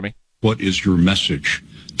ahead, Jimmy. What is your message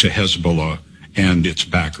to Hezbollah and its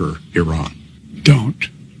backer, Iran? Don't.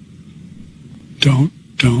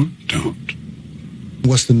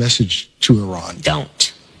 What's the message to Iran?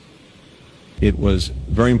 Don't. It was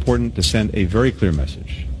very important to send a very clear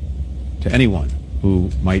message to anyone who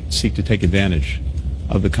might seek to take advantage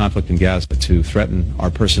of the conflict in Gaza to threaten our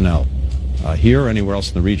personnel here or anywhere else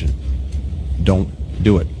in the region. Don't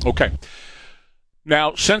do it. Okay.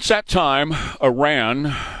 Now, since that time, Iran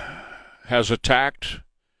has attacked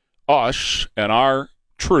us and our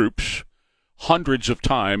troops hundreds of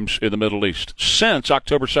times in the Middle East since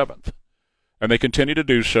October 7th. And they continue to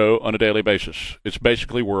do so on a daily basis. It's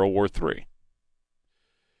basically World War III.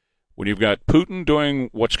 When you've got Putin doing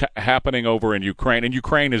what's happening over in Ukraine, and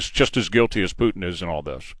Ukraine is just as guilty as Putin is in all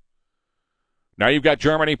this. Now you've got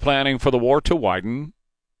Germany planning for the war to widen.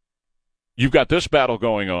 You've got this battle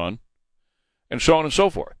going on, and so on and so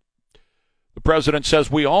forth. The president says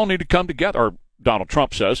we all need to come together, or Donald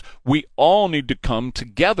Trump says we all need to come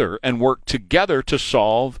together and work together to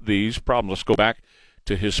solve these problems. Let's go back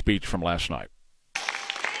to his speech from last night.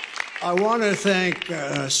 I want to thank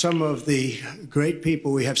some of the great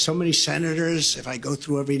people. We have so many senators. If I go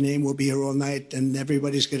through every name, we'll be here all night, and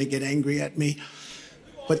everybody's going to get angry at me.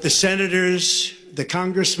 But the senators, the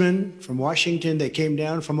congressmen from Washington. They came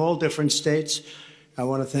down from all different states. I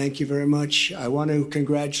want to thank you very much. I want to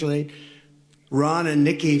congratulate Ron and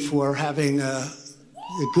Nikki for having a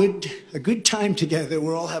good time together.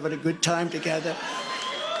 We're all having a good time together.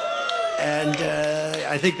 And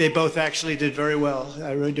I think they both actually did very well.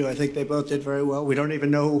 I really do. I think they both did very well. We don't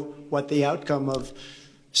even know what the outcome of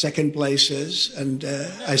second place is. And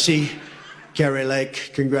I see Carrie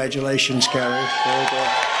Lake. Congratulations, Carrie. Very good.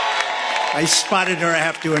 I spotted her, I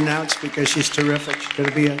have to announce, because she's terrific. She's going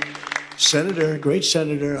to be a senator, a great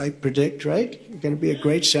senator, I predict, right? You're going to be a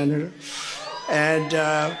great senator. And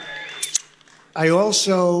I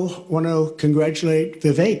also want to congratulate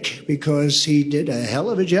Vivek, because he did a hell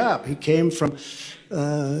of a job. He came from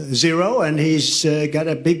 0, and he's got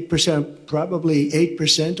a big percent, probably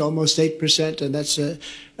 8%, almost 8%, and that's an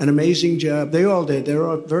amazing job. They all did. They're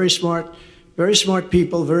all very smart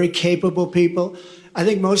people, very capable people. I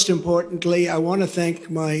think most importantly, I want to thank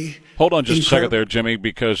my... Hold on just a second there, Jimmy,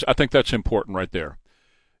 because I think that's important right there,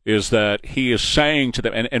 is that he is saying to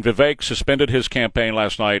them, and Vivek suspended his campaign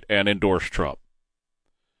last night and endorsed Trump,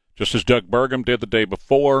 just as Doug Burgum did the day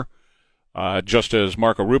before, just as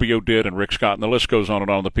Marco Rubio did and Rick Scott, and the list goes on and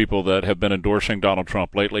on, the people that have been endorsing Donald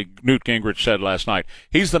Trump lately. Newt Gingrich said last night,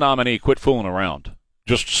 he's the nominee, quit fooling around.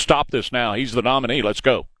 Just stop this now. He's the nominee. Let's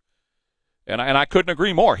go. And I couldn't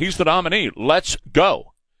agree more. He's the nominee. Let's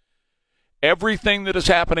go. Everything that is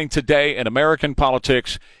happening today in American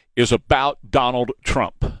politics is about Donald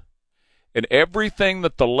Trump. And everything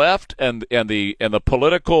that the left and the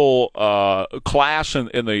political class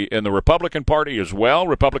in the Republican Party as well,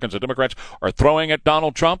 Republicans and Democrats, are throwing at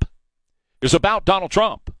Donald Trump is about Donald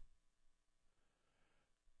Trump.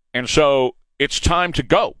 And so it's time to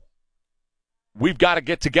go. We've got to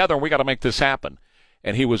get together and we've got to make this happen.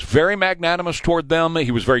 And he was very magnanimous toward them. He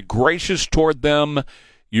was very gracious toward them.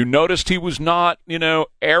 You noticed he was not,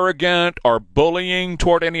 arrogant or bullying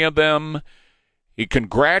toward any of them. He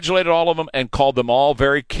congratulated all of them and called them all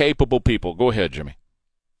very capable people. Go ahead, Jimmy.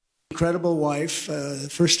 Incredible wife,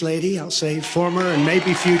 First Lady, I'll say former and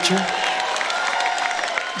maybe future.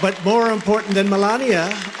 But more important than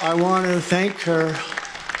Melania, I want to thank her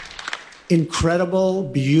incredible,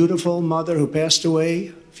 beautiful mother who passed away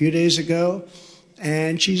a few days ago.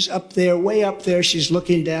 And she's up there, way up there. She's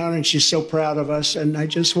looking down, and she's so proud of us. And I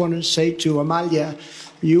just want to say to Amalia,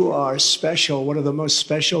 you are special, one of the most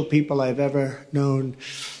special people I've ever known.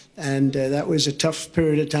 And that was a tough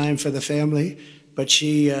period of time for the family. But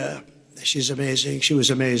she's amazing. She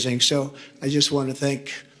was amazing. So I just want to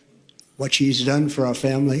thank what she's done for our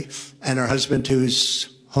family and her husband,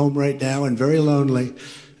 who's home right now and very lonely.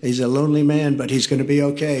 He's a lonely man, but he's going to be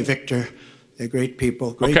okay, Victor. They're great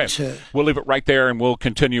people. Okay, we'll leave it right there, and we'll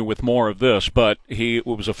continue with more of this. But it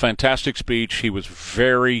was a fantastic speech. He was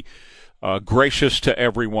very gracious to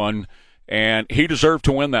everyone, and he deserved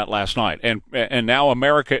to win that last night. And now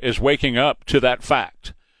America is waking up to that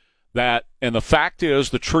fact. And the fact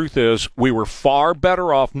is, the truth is, we were far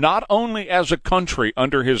better off, not only as a country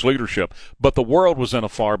under his leadership, but the world was in a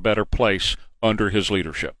far better place under his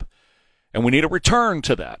leadership. And we need a return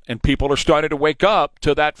to that, and people are starting to wake up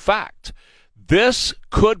to that fact. This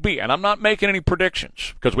could be, and I'm not making any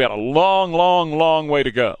predictions because we had a long, long, long way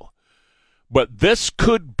to go, but this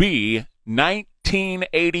could be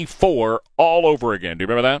 1984 all over again. Do you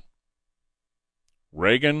remember that?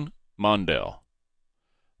 Reagan Mondale.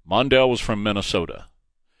 Mondale was from Minnesota.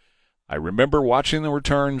 I remember watching the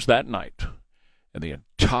returns that night, and the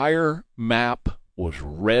entire map was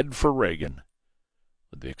red for Reagan,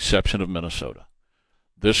 with the exception of Minnesota.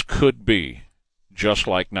 This could be just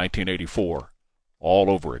like 1984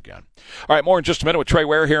 all over again. All right, more in just a minute with Trey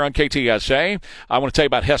Ware here on KTSA. I want to tell you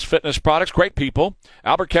about Hess Fitness Products. Great people.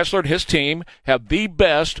 Albert Kessler and his team have the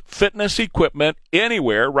best fitness equipment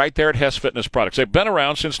anywhere right there at Hess Fitness Products. They've been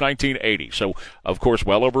around since 1980. So, of course,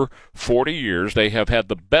 well over 40 years. They have had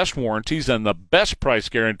the best warranties and the best price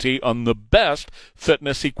guarantee on the best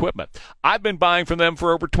fitness equipment. I've been buying from them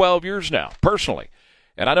for over 12 years now, personally.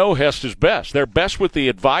 And I know Hess is best. They're best with the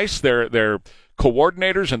advice. They're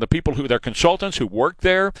coordinators and the people their consultants who work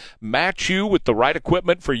there match you with the right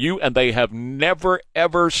equipment for you, and they have never,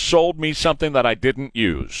 ever sold me something that I didn't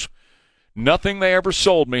use. Nothing they ever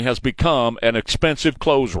sold me has become an expensive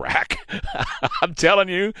clothes rack. I'm telling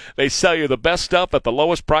you, they sell you the best stuff at the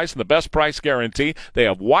lowest price and the best price guarantee. They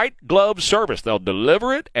have white glove service. They'll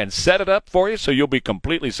deliver it and set it up for you so you'll be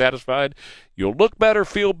completely satisfied. You'll look better,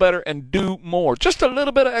 feel better, and do more. Just a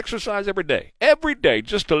little bit of exercise every day. Every day,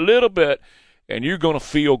 just a little bit. And you're going to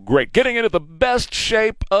feel great. Getting into the best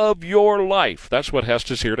shape of your life. That's what Hess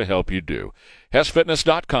is here to help you do.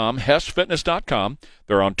 HessFitness.com, HessFitness.com.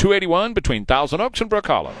 They're on 281 between Thousand Oaks and Brook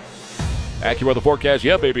Hollow. AccuWeather forecast,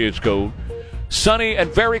 yeah, baby, it's cold. Sunny and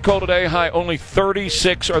very cold today, high only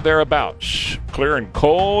 36 or thereabouts. Clear and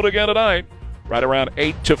cold again tonight, right around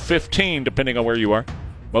 8 to 15, depending on where you are.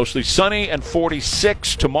 Mostly sunny and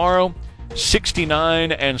 46 tomorrow,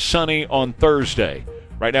 69 and sunny on Thursday.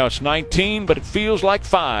 Right now it's 19, but it feels like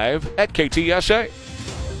 5 at KTSA.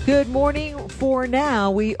 Good morning. For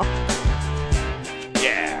now,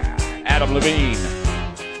 Adam Levine.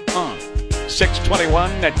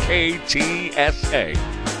 621 at KTSA.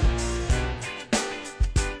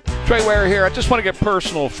 Trey Ware here. I just want to get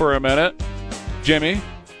personal for a minute. Jimmy,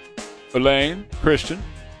 Elaine, Christian.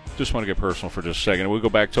 Just want to get personal for just a second. We'll go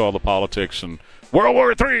back to all the politics and World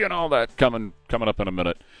War III and all that coming up in a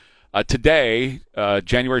minute. Today,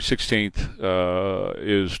 January 16th,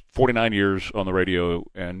 is 49 years on the radio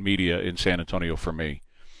and media in San Antonio for me.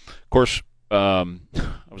 Of course, I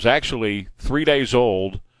was actually 3 days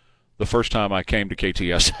old the first time I came to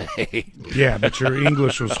KTSA. Yeah, but your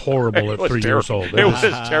English was horrible at 3 years old. It was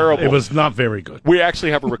terrible. It was not very good. We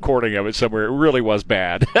actually have a recording of it somewhere. It really was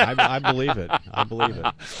bad. I believe it. I believe it.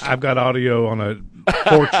 I've got audio on a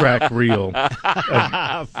 4-track reel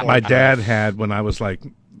my dad had when I was like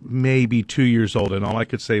maybe 2 years old, and all I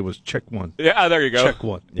could say was check one. Yeah, there you go. Check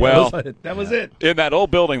one. Well, that was it. In that old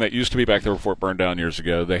building that used to be back there before it burned down years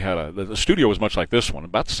ago, they had the studio was much like this one,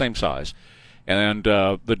 about the same size. And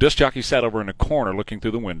the disc jockey sat over in a corner looking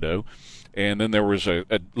through the window, and then there was a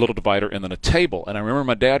little divider and then a table. And I remember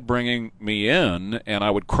my dad bringing me in, and I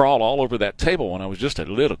would crawl all over that table when I was just a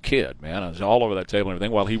little kid, man. I was all over that table and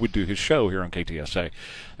everything while he would do his show here on KTSA.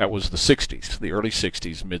 That was the 60s, the early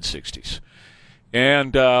 60s, mid-60s.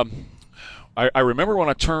 And I remember when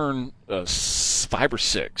I turned 5 or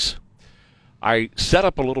 6, I set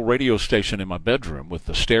up a little radio station in my bedroom with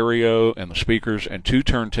the stereo and the speakers and 2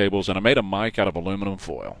 turntables, and I made a mic out of aluminum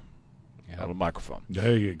foil, out of a microphone.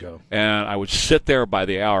 There you go. And I would sit there by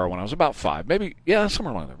the hour when I was about 5, maybe,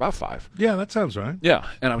 somewhere along there, about 5. Yeah, that sounds right. Yeah,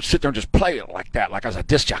 and I would sit there and just play it like that, like I was a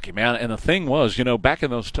disc jockey, man. And the thing was, back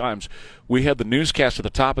in those times, we had the newscast at the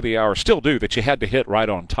top of the hour, still do, that you had to hit right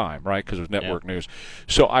on time, right, because it was network news.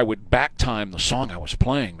 So I would back time the song I was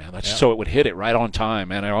playing, man. So it would hit it right on time,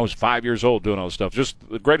 man. And I was 5 years old doing all this stuff. Just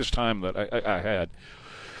the greatest time that I had.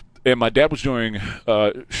 And my dad was doing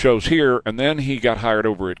shows here, and then he got hired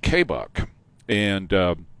over at K-Buck. And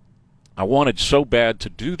I wanted so bad to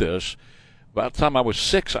do this. By the time I was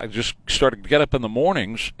 6, I just started to get up in the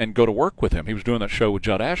mornings and go to work with him. He was doing that show with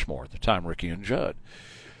Judd Ashmore at the time, Ricky and Judd.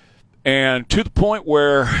 And to the point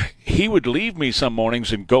where he would leave me some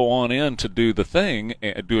mornings and go on in to do the thing,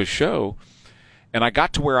 and do a show. And I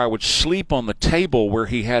got to where I would sleep on the table where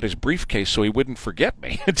he had his briefcase so he wouldn't forget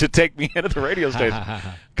me to take me into the radio station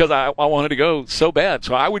because I wanted to go so bad.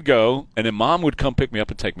 So I would go, and then Mom would come pick me up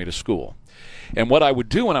and take me to school. And what I would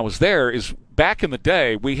do when I was there is, back in the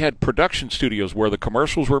day, we had production studios where the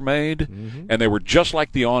commercials were made, and they were just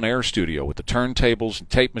like the on-air studio with the turntables and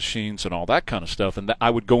tape machines and all that kind of stuff. And I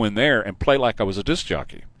would go in there and play like I was a disc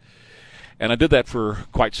jockey. And I did that for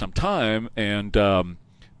quite some time. And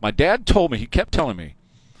my dad told me, he kept telling me,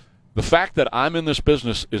 the fact that I'm in this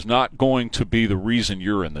business is not going to be the reason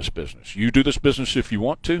you're in this business. You do this business if you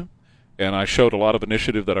want to. And I showed a lot of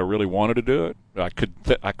initiative that I really wanted to do it. I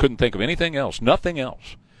couldn't think of anything else, nothing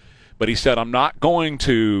else. But he said, I'm not going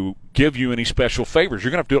to give you any special favors.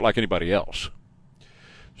 You're going to have to do it like anybody else.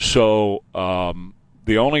 So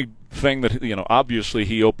the only thing that, obviously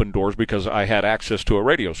he opened doors because I had access to a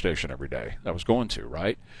radio station every day I was going to,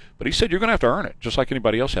 right? But he said, you're going to have to earn it, just like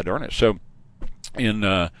anybody else had to earn it. So in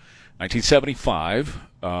 1975,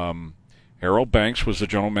 Harold Banks was the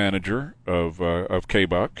general manager of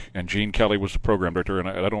K-Buck, and Gene Kelly was the program director. And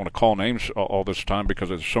I don't want to call names all this time because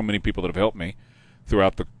there's so many people that have helped me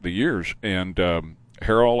throughout the years. And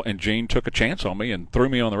Harold and Gene took a chance on me and threw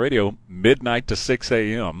me on the radio midnight to 6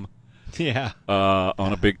 a.m. Yeah.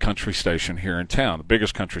 On a big country station here in town, the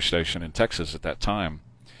biggest country station in Texas at that time.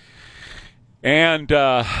 And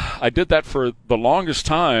I did that for the longest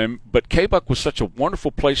time, but K-Buck was such a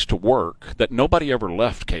wonderful place to work that nobody ever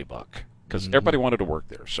left K-Buck because everybody wanted to work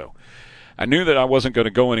there. So I knew that I wasn't going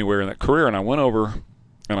to go anywhere in that career, and I went over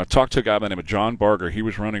and I talked to a guy by the name of John Barger. He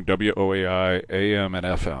was running WOAI AM and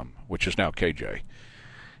FM, which is now KJ.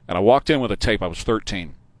 And I walked in with a tape. I was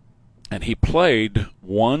 13. And he played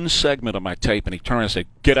one segment of my tape, and he turned and said,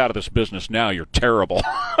 "Get out of this business now. You're terrible."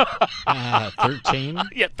 13?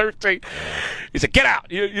 Yeah, 13. He said, "Get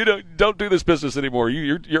out. You don't do this business anymore.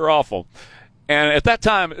 You're awful." And at that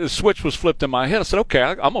time, the switch was flipped in my head. I said, "Okay,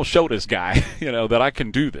 I'm going to show this guy, that I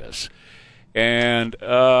can do this." And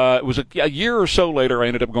it was a year or so later, I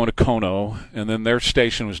ended up going to Kono, and then their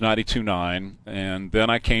station was 92.9, and then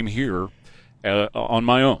I came here on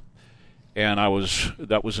my own. And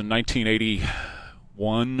that was in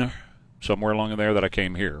 1981, somewhere along in there that I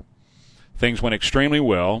came here. Things went extremely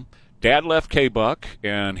well. Dad left K-Buck,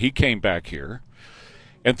 and he came back here.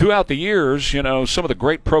 And throughout the years, you know, some of the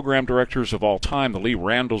great program directors of all time, the Lee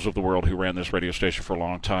Randalls of the world who ran this radio station for a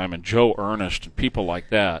long time, and Joe Ernest and people like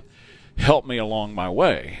that, helped me along my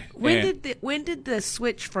way. When did the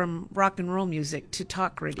switch from rock and roll music to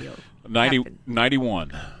talk radio happen?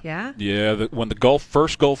 91. Yeah? Yeah, when the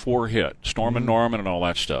first Gulf War hit, Storm and Norman and all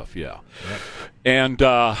that stuff, yeah. Yep. And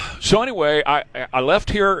so anyway, I left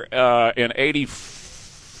here in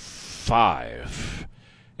 85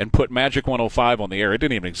 and put Magic 105 on the air. It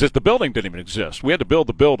didn't even exist. The building didn't even exist. We had to build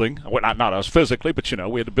the building. Well, not us physically, but, you know,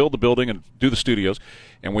 we had to build the building and do the studios.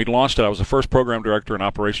 And we launched it. I was the first program director and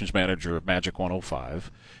operations manager of Magic 105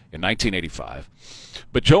 in 1985.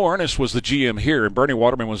 But Joe Ernest was the GM here, and Bernie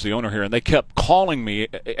Waterman was the owner here, and they kept calling me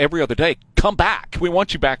every other day, come back. We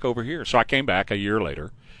want you back over here. So I came back a year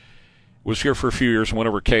later. Was here for a few years and went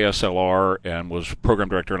over to KSLR and was program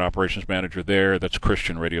director and operations manager there. That's a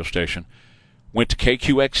Christian radio station. Went to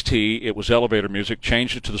KQXT. It was elevator music.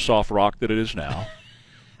 Changed it to the soft rock that it is now.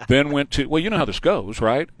 Then went to, well, you know how this goes,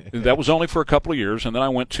 right? That was only for a couple of years. And then I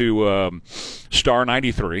went to Star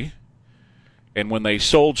 93. And when they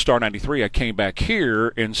sold Star 93, I came back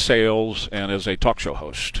here in sales and as a talk show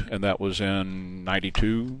host. And that was in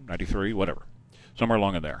 92, 93, whatever. Somewhere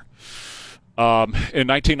along in there. In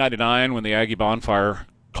 1999, when the Aggie bonfire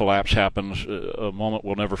collapse happens, a moment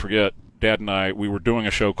we'll never forget, Dad and I, we were doing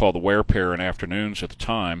a show called The Ware Pair in afternoons at the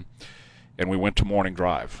time, and we went to Morning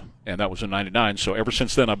Drive, and that was in 99. So ever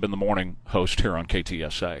since then, I've been the morning host here on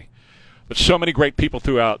KTSA. But so many great people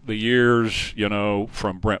throughout the years, you know,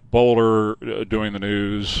 from Brent Bowler doing the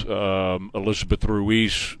news, Elizabeth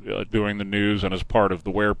Ruiz doing the news, and as part of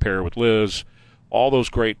The Ware Pair with Liz, all those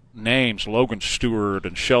great names, Logan Stewart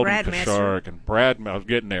and Sheldon Pishark and Brad, I was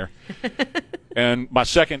getting there. And my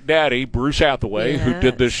second daddy, Bruce Hathaway, who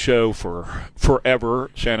did this show for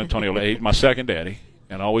forever, San Antonio, my second daddy,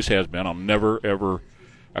 and always has been. I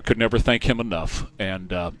could never thank him enough.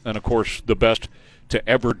 And of course, the best to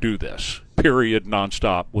ever do this, period,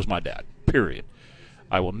 nonstop, was my dad, period.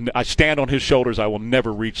 I stand on his shoulders. I will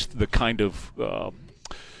never reach the kind of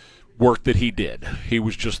work that he did. He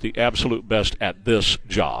was just the absolute best at this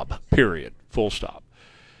job, period, full stop.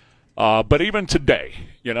 But even today,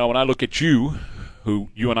 you know, when I look at you, who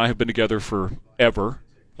you and I have been together forever,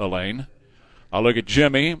 Elaine, I look at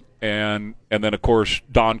Jimmy and then, of course,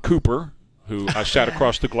 Don Cooper, who I sat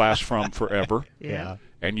across the glass from forever,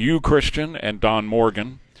 and you, Christian, and Don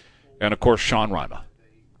Morgan, and, of course, Sean Rima.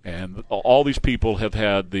 And all these people have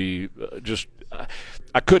had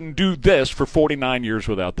I couldn't do this for 49 years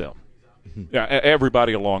without them. Yeah,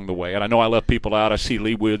 everybody along the way. And I know I left people out. I see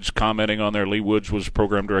Lee Woods commenting on there. Lee Woods was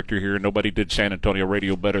program director here. Nobody did San Antonio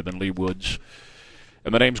radio better than Lee Woods.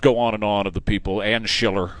 And the names go on and on of the people. Ann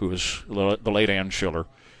Schiller, who is the late Ann Schiller.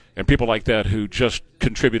 And people like that who just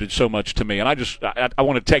contributed so much to me. And I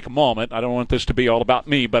want to take a moment. I don't want this to be all about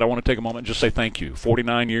me, but I want to take a moment and just say thank you.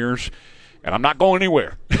 49 years, and I'm not going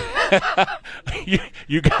anywhere.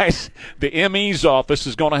 You guys, the ME's office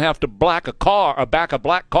is going to have to back a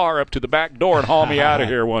black car up to the back door and haul me out of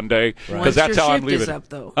here one day, because that's how I'm leaving. Once your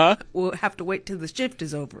shift is up, though, we'll have to wait till the shift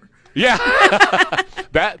is over. Yeah,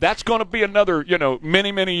 that's going to be another,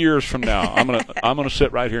 many, many years from now. I'm gonna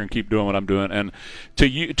sit right here and keep doing what I'm doing. And to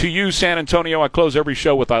you, San Antonio, I close every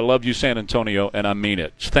show with "I love you, San Antonio," and I mean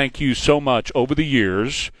it. Thank you so much over the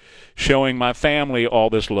years, showing my family all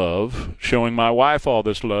this love, showing my wife all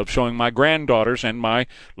this love, showing my granddaughters and my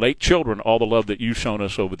late children all the love that you've shown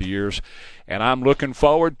us over the years. And I'm looking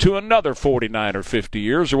forward to another 49 or 50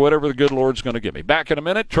 years or whatever the good Lord's going to give me. Back in a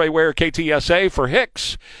minute, Trey Ware, KTSA for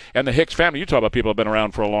Hicks and the Hicks family. You talk about people who have been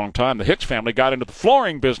around for a long time. The Hicks family got into the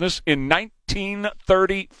flooring business in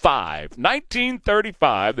 1935.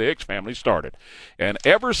 1935, the Hicks family started. And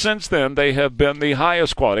ever since then, they have been the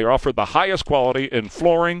highest quality, or offered the highest quality in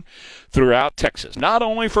flooring throughout Texas. Not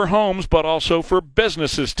only for homes, but also for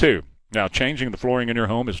businesses, too. Now, changing the flooring in your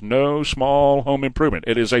home is no small home improvement.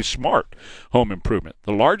 It is a smart home improvement.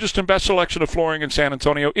 The largest and best selection of flooring in San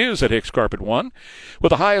Antonio is at Hicks Carpet One, with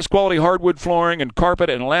the highest quality hardwood flooring and carpet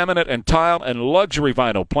and laminate and tile and luxury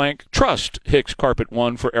vinyl plank. Trust Hicks Carpet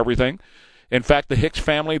One for everything. In fact, the Hicks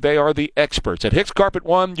family, they are the experts. At Hicks Carpet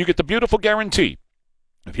One, you get the beautiful guarantee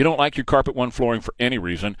If you don't like your Carpet One flooring for any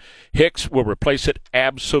reason, Hicks will replace it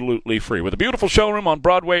absolutely free. With a beautiful showroom on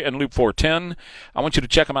Broadway and Loop 410, I want you to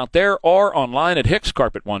check them out there or online at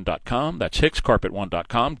hickscarpet1.com. That's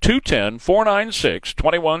hickscarpet1.com,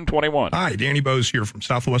 210-496-2121. Hi, Danny Bose here from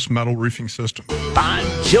Southwest Metal Roofing System. Bon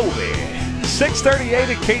Jovi, 638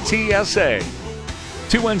 at KTSA,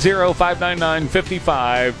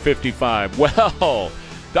 210-599-5555. Well,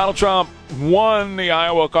 Donald Trump won the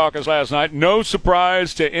Iowa caucus last night. No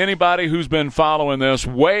surprise to anybody who's been following this.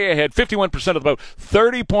 Way ahead, 51% of the vote,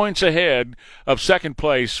 30 points ahead of second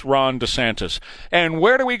place Ron DeSantis. And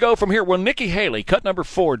where do we go from here? Well, Nikki Haley, cut number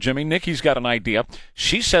 4, Jimmy. Nikki's got an idea.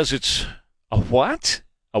 She says it's a what?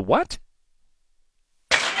 A what?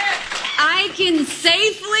 I can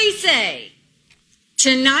safely say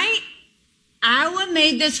tonight Iowa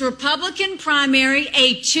made this Republican primary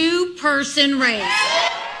a two-person race.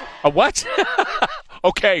 A what?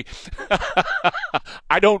 Okay.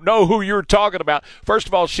 I don't know who you're talking about. First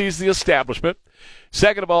of all, she's the establishment.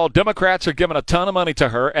 Second of all, Democrats are giving a ton of money to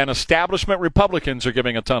her, and establishment Republicans are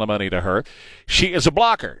giving a ton of money to her. She is a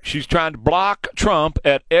blocker. She's trying to block Trump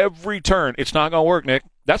at every turn. It's not going to work, Nick.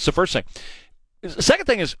 That's the first thing. The second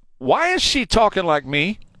thing is, why is she talking like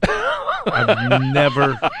me? I've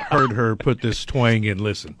never heard her put this twang in.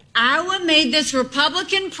 Listen. Iowa made this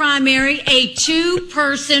Republican primary a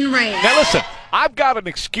two-person race. Now listen, I've got an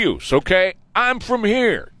excuse, okay? I'm from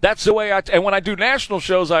here. That's the way and when I do national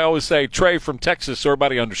shows, I always say Trey from Texas so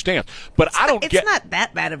everybody understands. But It's not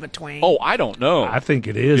that bad of a twang. Oh, I don't know. I think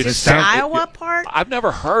it is. The Iowa part? I've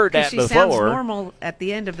never heard that before. She sounds normal at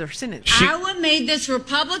the end of their sentence. Iowa made this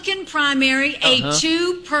Republican primary a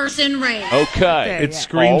two-person race. Okay. It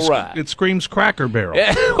screams. All right. It screams Cracker Barrel.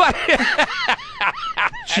 It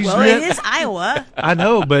is Iowa. I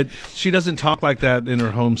know, but she doesn't talk like that in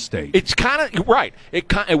her home state. It's kind of right.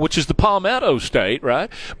 Which is the Palmetto State, right?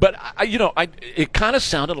 But it kind of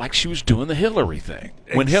sounded like she was doing the Hillary thing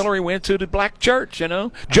when Hillary went to the black church.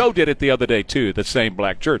 Joe did it the other day too. The same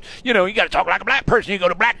black church. You got to talk like a black person. You go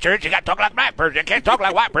to black church. You got to talk like a black person. You can't talk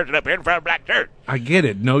like a white person up here in front of a black church. I get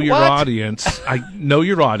it. Know your audience. I know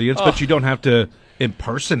your audience, but you don't have to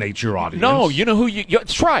impersonate your audience. No, you know who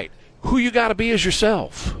that's right. Who you got to be is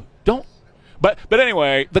yourself. Don't. But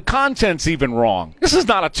anyway, the content's even wrong. This is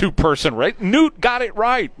not a two-person race. Newt got it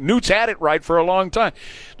right. Newt's had it right for a long time.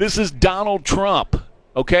 This is Donald Trump,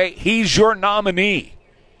 okay? He's your nominee.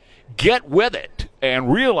 Get with it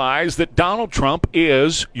and realize that Donald Trump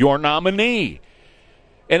is your nominee.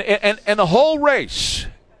 And the whole race,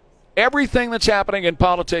 everything that's happening in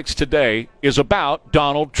politics today is about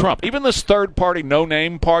Donald Trump. Even this third-party,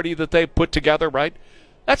 no-name party that they put together, right?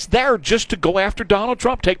 That's there just to go after Donald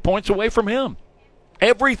Trump, take points away from him.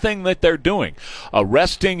 Everything that they're doing,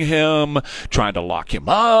 arresting him, trying to lock him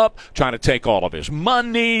up, trying to take all of his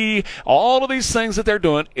money, all of these things that they're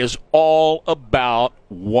doing is all about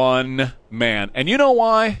one man. And you know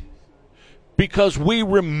why? Because we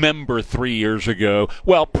remember 3 years ago,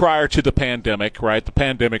 well, prior to the pandemic, right? The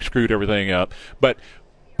pandemic screwed everything up. But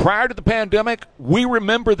prior to the pandemic, we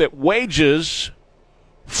remember that wages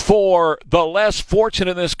for the less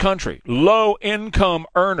fortunate in this country, low-income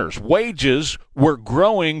earners, wages were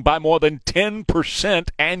growing by more than 10%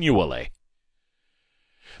 annually.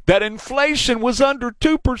 That inflation was under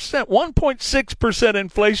 2%, 1.6%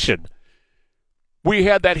 inflation. We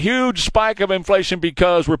had that huge spike of inflation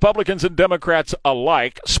because Republicans and Democrats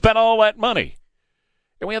alike spent all that money.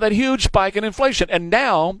 And we had that huge spike in inflation. And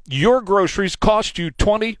now your groceries cost you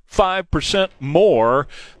 25% more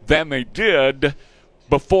than they did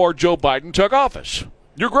before Joe Biden took office.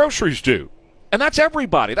 Your groceries do. And that's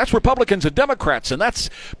everybody. That's Republicans and Democrats, and that's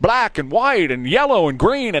black and white and yellow and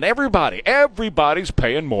green and everybody. Everybody's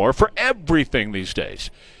paying more for everything these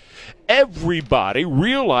days. Everybody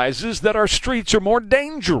realizes that our streets are more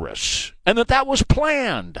dangerous and that was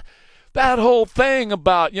planned. That whole thing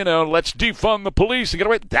about, let's defund the police and get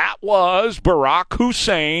away, that was Barack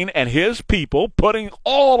Hussein and his people putting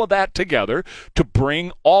all of that together to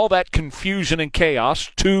bring all that confusion and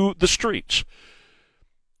chaos to the streets.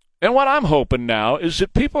 And what I'm hoping now is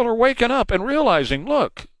that people are waking up and realizing,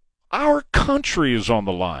 look, our country is on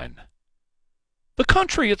the line. The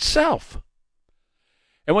country itself.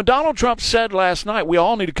 And when Donald Trump said last night, we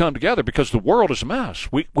all need to come together because the world is a mess.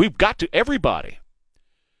 We've got to, everybody.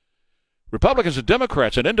 Republicans and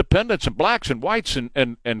Democrats and independents and blacks and whites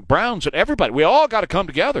and browns and everybody. We all got to come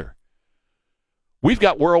together. We've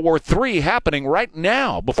got World War III happening right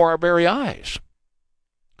now before our very eyes.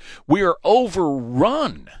 We are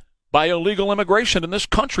overrun by illegal immigration in this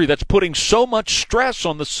country that's putting so much stress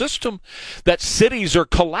on the system that cities are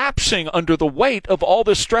collapsing under the weight of all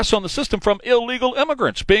this stress on the system from illegal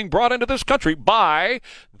immigrants being brought into this country by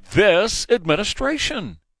this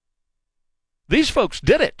administration. These folks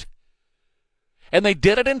did it. And they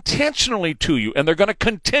did it intentionally to you, and they're going to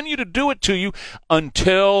continue to do it to you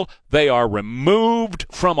until they are removed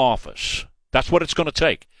from office. That's what it's going to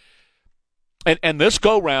take. And this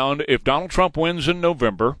go-round, if Donald Trump wins in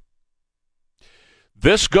November,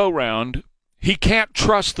 this go-round, he can't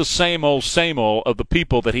trust the same old of the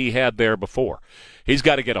people that he had there before. He's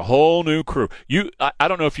got to get a whole new crew. I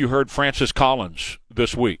don't know if you heard Francis Collins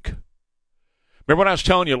this week. Remember when I was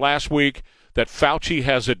telling you last week that Fauci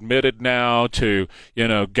has admitted now to,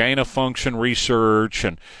 gain-of-function research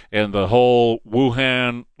and the whole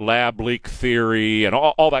Wuhan lab leak theory and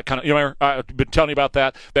all that kind of, I've been telling you about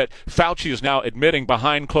that Fauci is now admitting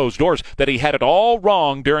behind closed doors that he had it all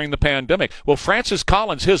wrong during the pandemic. Well, Francis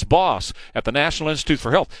Collins, his boss at the National Institute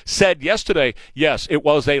for Health, said yesterday, yes, it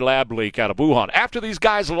was a lab leak out of Wuhan. After these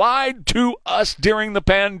guys lied to us during the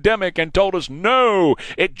pandemic and told us, no,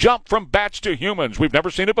 it jumped from bats to humans. We've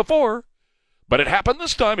never seen it before. But it happened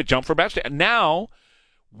this time. It jumped from bats to... And now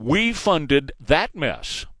we funded that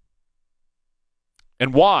mess.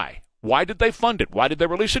 And why? Why did they fund it? Why did they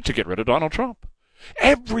release it? To get rid of Donald Trump.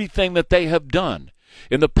 Everything that they have done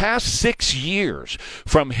in the past 6 years,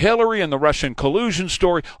 from Hillary and the Russian collusion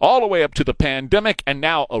story all the way up to the pandemic and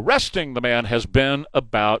now arresting the man, has been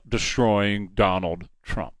about destroying Donald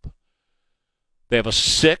Trump. They have a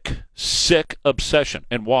sick, sick obsession.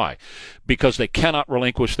 And why? Because they cannot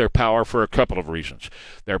relinquish their power for a couple of reasons.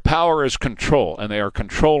 Their power is control, and they are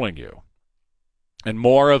controlling you. And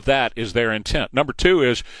more of that is their intent. Number two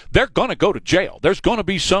is they're going to go to jail. There's going to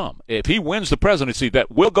be some. If he wins the presidency,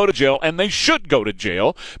 that will go to jail, and they should go to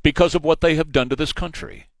jail because of what they have done to this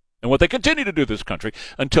country. And what they continue to do to this country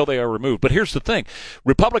until they are removed. But here's the thing.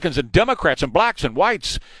 Republicans and Democrats and blacks and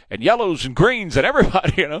whites and yellows and greens and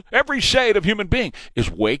everybody, every shade of human being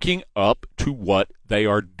is waking up to what they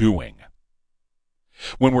are doing.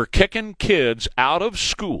 When we're kicking kids out of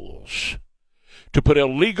schools to put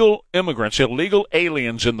illegal immigrants, illegal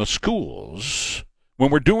aliens in the schools,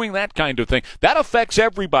 when we're doing that kind of thing, that affects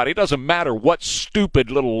everybody. It doesn't matter what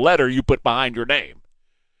stupid little letter you put behind your name.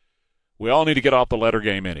 We all need to get off the letter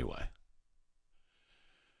game anyway.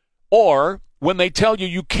 Or when they tell you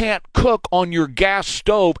you can't cook on your gas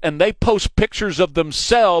stove and they post pictures of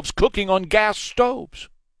themselves cooking on gas stoves.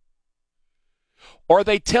 Or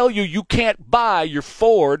they tell you you can't buy your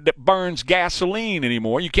Ford that burns gasoline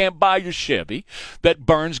anymore. You can't buy your Chevy that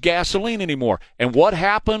burns gasoline anymore. And what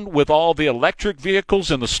happened with all the electric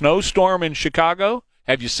vehicles in the snowstorm in Chicago?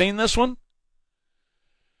 Have you seen this one?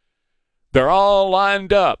 They're all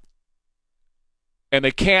lined up. And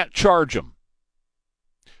they can't charge them.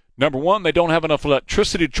 Number one, they don't have enough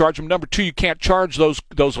electricity to charge them. Number two, you can't charge those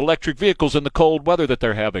electric vehicles in the cold weather that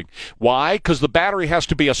they're having. Why? Because the battery has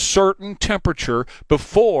to be a certain temperature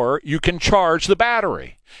before you can charge the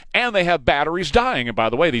battery. And they have batteries dying. And by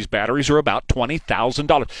the way, these batteries are about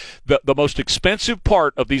 $20,000. The most expensive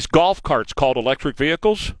part of these golf carts called electric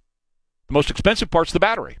vehicles, the most expensive part's the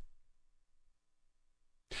battery.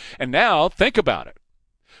 And now, think about it.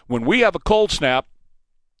 When we have a cold snap,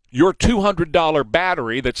 your $200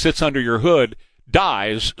 battery that sits under your hood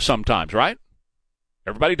dies sometimes, right?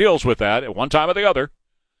 Everybody deals with that at one time or the other.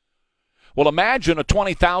 Well, imagine a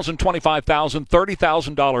 $20,000, $25,000,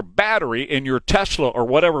 $30,000 battery in your Tesla or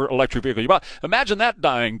whatever electric vehicle you buy. Imagine that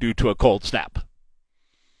dying due to a cold snap.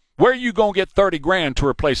 Where are you going to get $30,000 to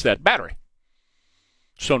replace that battery?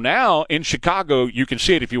 So now in Chicago, you can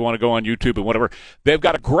see it if you want to go on YouTube and whatever. They've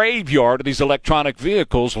got a graveyard of these electronic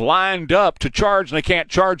vehicles lined up to charge, and they can't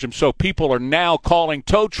charge them. So people are now calling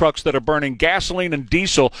tow trucks that are burning gasoline and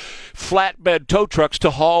diesel, flatbed tow trucks,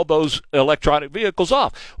 to haul those electronic vehicles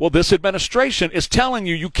off. Well, this administration is telling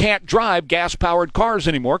you can't drive gas-powered cars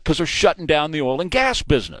anymore because they're shutting down the oil and gas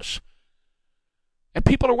business. And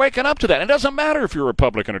people are waking up to that. It doesn't matter if you're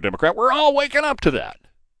Republican or Democrat. We're all waking up to that.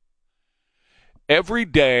 Every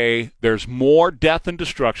day, there's more death and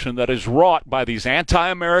destruction that is wrought by these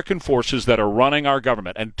anti-American forces that are running our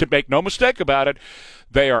government. And to make no mistake about it,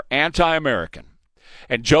 they are anti-American.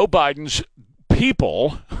 And Joe Biden's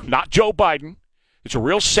people, not Joe Biden, it's a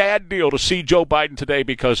real sad deal to see Joe Biden today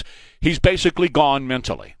because he's basically gone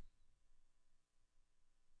mentally.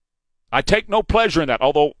 I take no pleasure in that,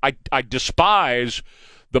 although I despise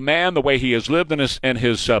the man, the way he has lived and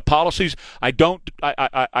his policies. I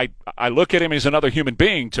look at him as another human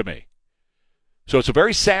being to me. So it's a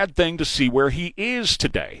very sad thing to see where he is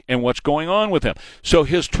today and what's going on with him. So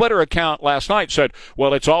his Twitter account last night said,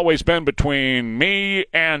 well, it's always been between me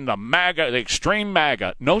and the MAGA, the extreme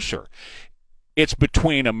MAGA. No, sir. It's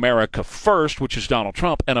between America First, which is Donald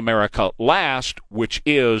Trump, and America Last, which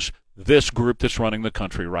is this group that's running the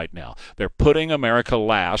country right now. They're putting America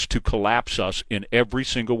last to collapse us in every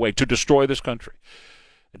single way, to destroy this country.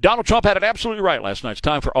 Donald Trump had it absolutely right last night. It's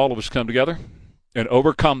time for all of us to come together and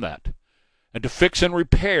overcome that, and to fix and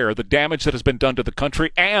repair the damage that has been done to the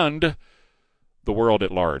country and the world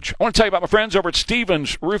at large. I want to tell you about my friends over at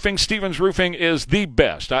Stevens Roofing. Stevens Roofing is the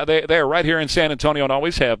best. They are right here in San Antonio and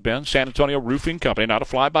always have been. San Antonio Roofing Company, not a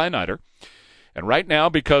fly-by-nighter. And right now,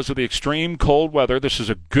 because of the extreme cold weather, this is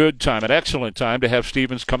a good time, an excellent time to have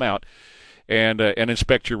Stevens come out and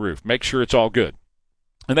inspect your roof. Make sure it's all good.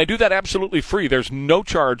 And they do that absolutely free. There's no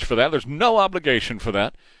charge for that. There's no obligation for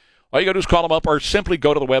that. All you got to do is call them up or simply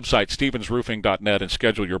go to the website, stevensroofing.net, and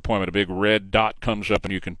schedule your appointment. A big red dot comes up,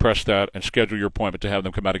 and you can press that and schedule your appointment to have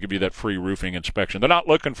them come out and give you that free roofing inspection. They're not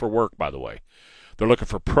looking for work, by the way. They're looking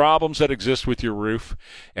for problems that exist with your roof.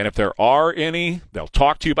 And if there are any, they'll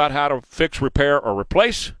talk to you about how to fix, repair, or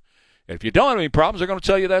replace. And if you don't have any problems, they're going to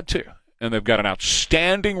tell you that too. And they've got an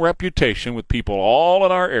outstanding reputation with people all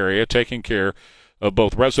in our area taking care of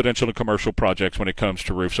both residential and commercial projects when it comes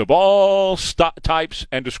to roofs of all types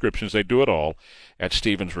and descriptions. They do it all at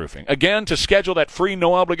Stevens Roofing. Again, to schedule that free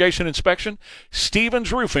no-obligation inspection,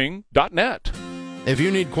 stevensroofing.net. If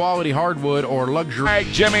you need quality hardwood or luxury... All right,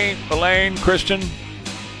 Jimmy, Elaine, Christian,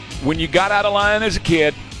 when you got out of line as a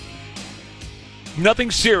kid,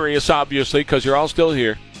 nothing serious, obviously, because you're all still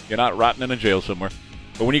here. You're not rotting in a jail somewhere.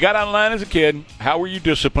 But when you got out of line as a kid, how were you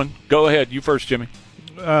disciplined? Go ahead. You first, Jimmy.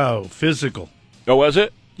 Oh, physical. Oh, was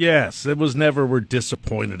it? Yes. It was never, we're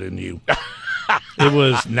disappointed in you. It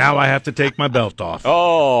was, now I have to take my belt off.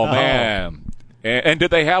 Oh, man. And did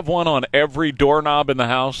they have one on every doorknob in the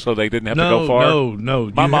house so they didn't have to go far? No.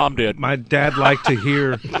 My mom did. My dad liked to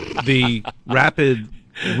hear the rapid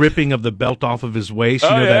ripping of the belt off of his waist. Oh,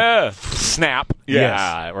 you know, yeah. that Snap.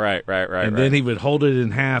 Yeah, yes. Right. And then he would hold it in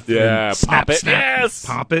half. Yeah, and snap, pop it. snap, Yes.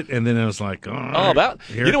 pop it, and then it was like, You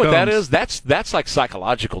know what that is? That's like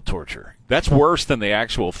psychological torture. That's worse than the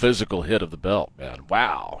actual physical hit of the belt, man.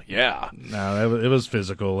 Wow. Yeah. No, it was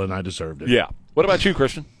physical, and I deserved it. Yeah. What about you,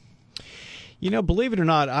 Christian? You know, believe it or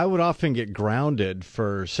not, I would often get grounded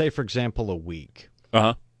for, say, for example, a week.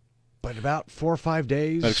 Uh-huh. But about 4 or 5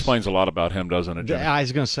 days. That explains a lot about him, doesn't it, Jimmy? I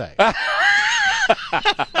was going to say.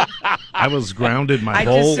 I was grounded I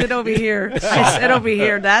just sit over here. I sit over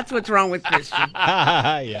here. That's what's wrong with Christian.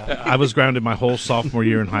 Yeah. I was grounded my whole sophomore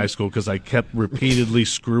year in high school because I kept repeatedly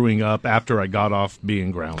screwing up after I got off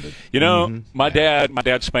being grounded. You know, my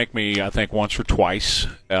dad spanked me, I think, once or twice,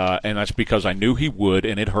 and that's because I knew he would,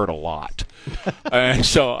 and it hurt a lot. And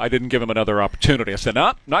so I didn't give him another opportunity. I said, no,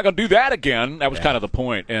 I'm not going to do that again. That was kind of the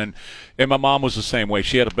point. And my mom was the same way.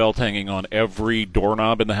 She had a belt hanging on every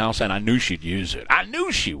doorknob in the house, and I knew she'd use it. I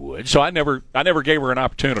knew she would, so I never gave her an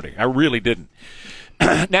opportunity. I really didn't.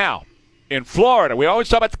 Now, in Florida, we always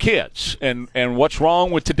talk about the kids and what's wrong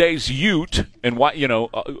with today's youth, and why,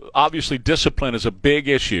 obviously discipline is a big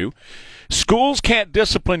issue. Schools can't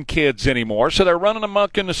discipline kids anymore, so they're running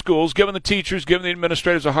amok in the schools, giving the teachers, giving the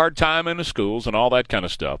administrators a hard time in the schools and all that kind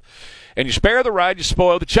of stuff. And you spare the rod, you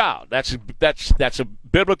spoil the child. That's a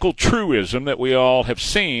biblical truism that we all have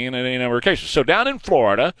seen in a number of cases. So down in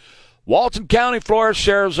Florida, Walton County, Florida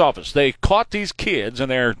Sheriff's Office, they caught these kids, and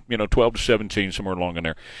they're 12 to 17, somewhere along in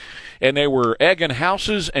there, and they were egging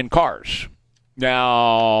houses and cars.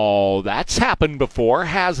 Now, that's happened before,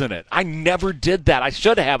 hasn't it? I never did that. I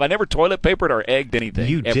should have. I never toilet papered or egged anything.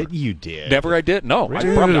 You ever. did? You did. Never I did? No.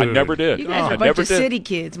 I never did. You guys are a bunch of city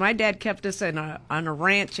kids. My dad kept us on a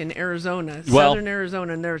ranch in Arizona, southern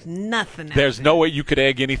Arizona, and there's nothing out There's there. no way you could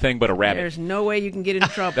egg anything but a rabbit. There's no way you can get in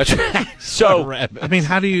trouble. That's right. So, I mean,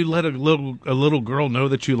 how do you let a little girl know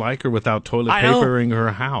that you like her without toilet papering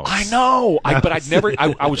her house? I know. But I'd never,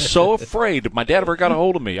 I was so afraid if my dad ever got a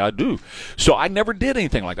hold of me. I do. So I never did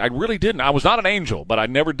anything like that. I really didn't. I was not an angel, but I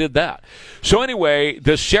never did that. So anyway,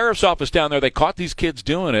 the sheriff's office down there, they caught these kids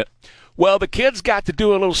doing it. Well, the kids got to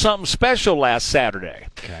do a little something special last Saturday.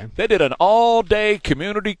 Okay. They did an all-day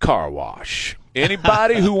community car wash.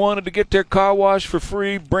 Anybody who wanted to get their car washed for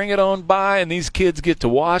free, bring it on by, and these kids get to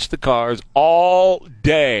wash the cars all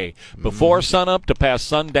day before sunup to past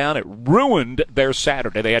sundown. It ruined their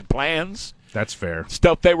Saturday. They had plans. That's fair.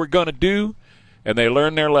 Stuff they were going to do. And they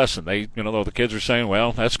learned their lesson. The kids are saying,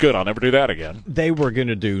 well, that's good. I'll never do that again. They were going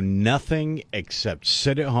to do nothing except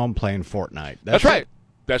sit at home playing Fortnite. That's right.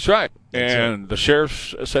 That's right. And the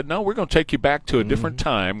sheriff said, no, we're going to take you back to a different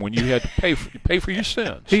time when you had to pay for your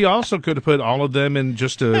sins. He also could have put all of them in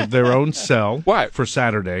just their own cell for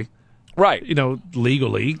Saturday. Right.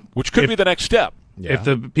 Legally. Which could be the next step. Yeah. If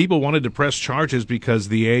the people wanted to press charges because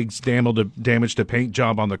the eggs damaged a paint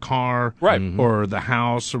job on the car or the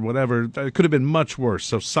house or whatever, it could have been much worse.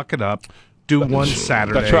 So suck it up. Do one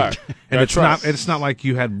Saturday. That's right. And it's not like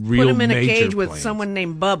you had real major Put him in a cage with plans. someone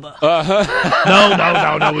named Bubba.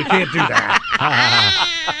 No, we can't do that.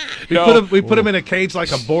 We put him in a cage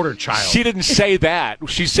like a border child. She didn't say that.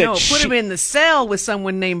 She said put him in the cell with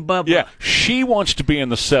someone named Bubba. Yeah, she wants to be in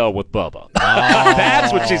the cell with Bubba.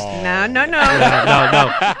 That's what she's... No. No.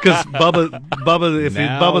 Because Bubba, if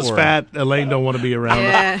Bubba's fat, Elaine don't want to be around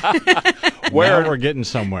him. Now we're getting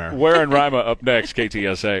somewhere. Ware and Rima up next,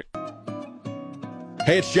 KTSA.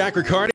 Hey, it's Jack Riccardi.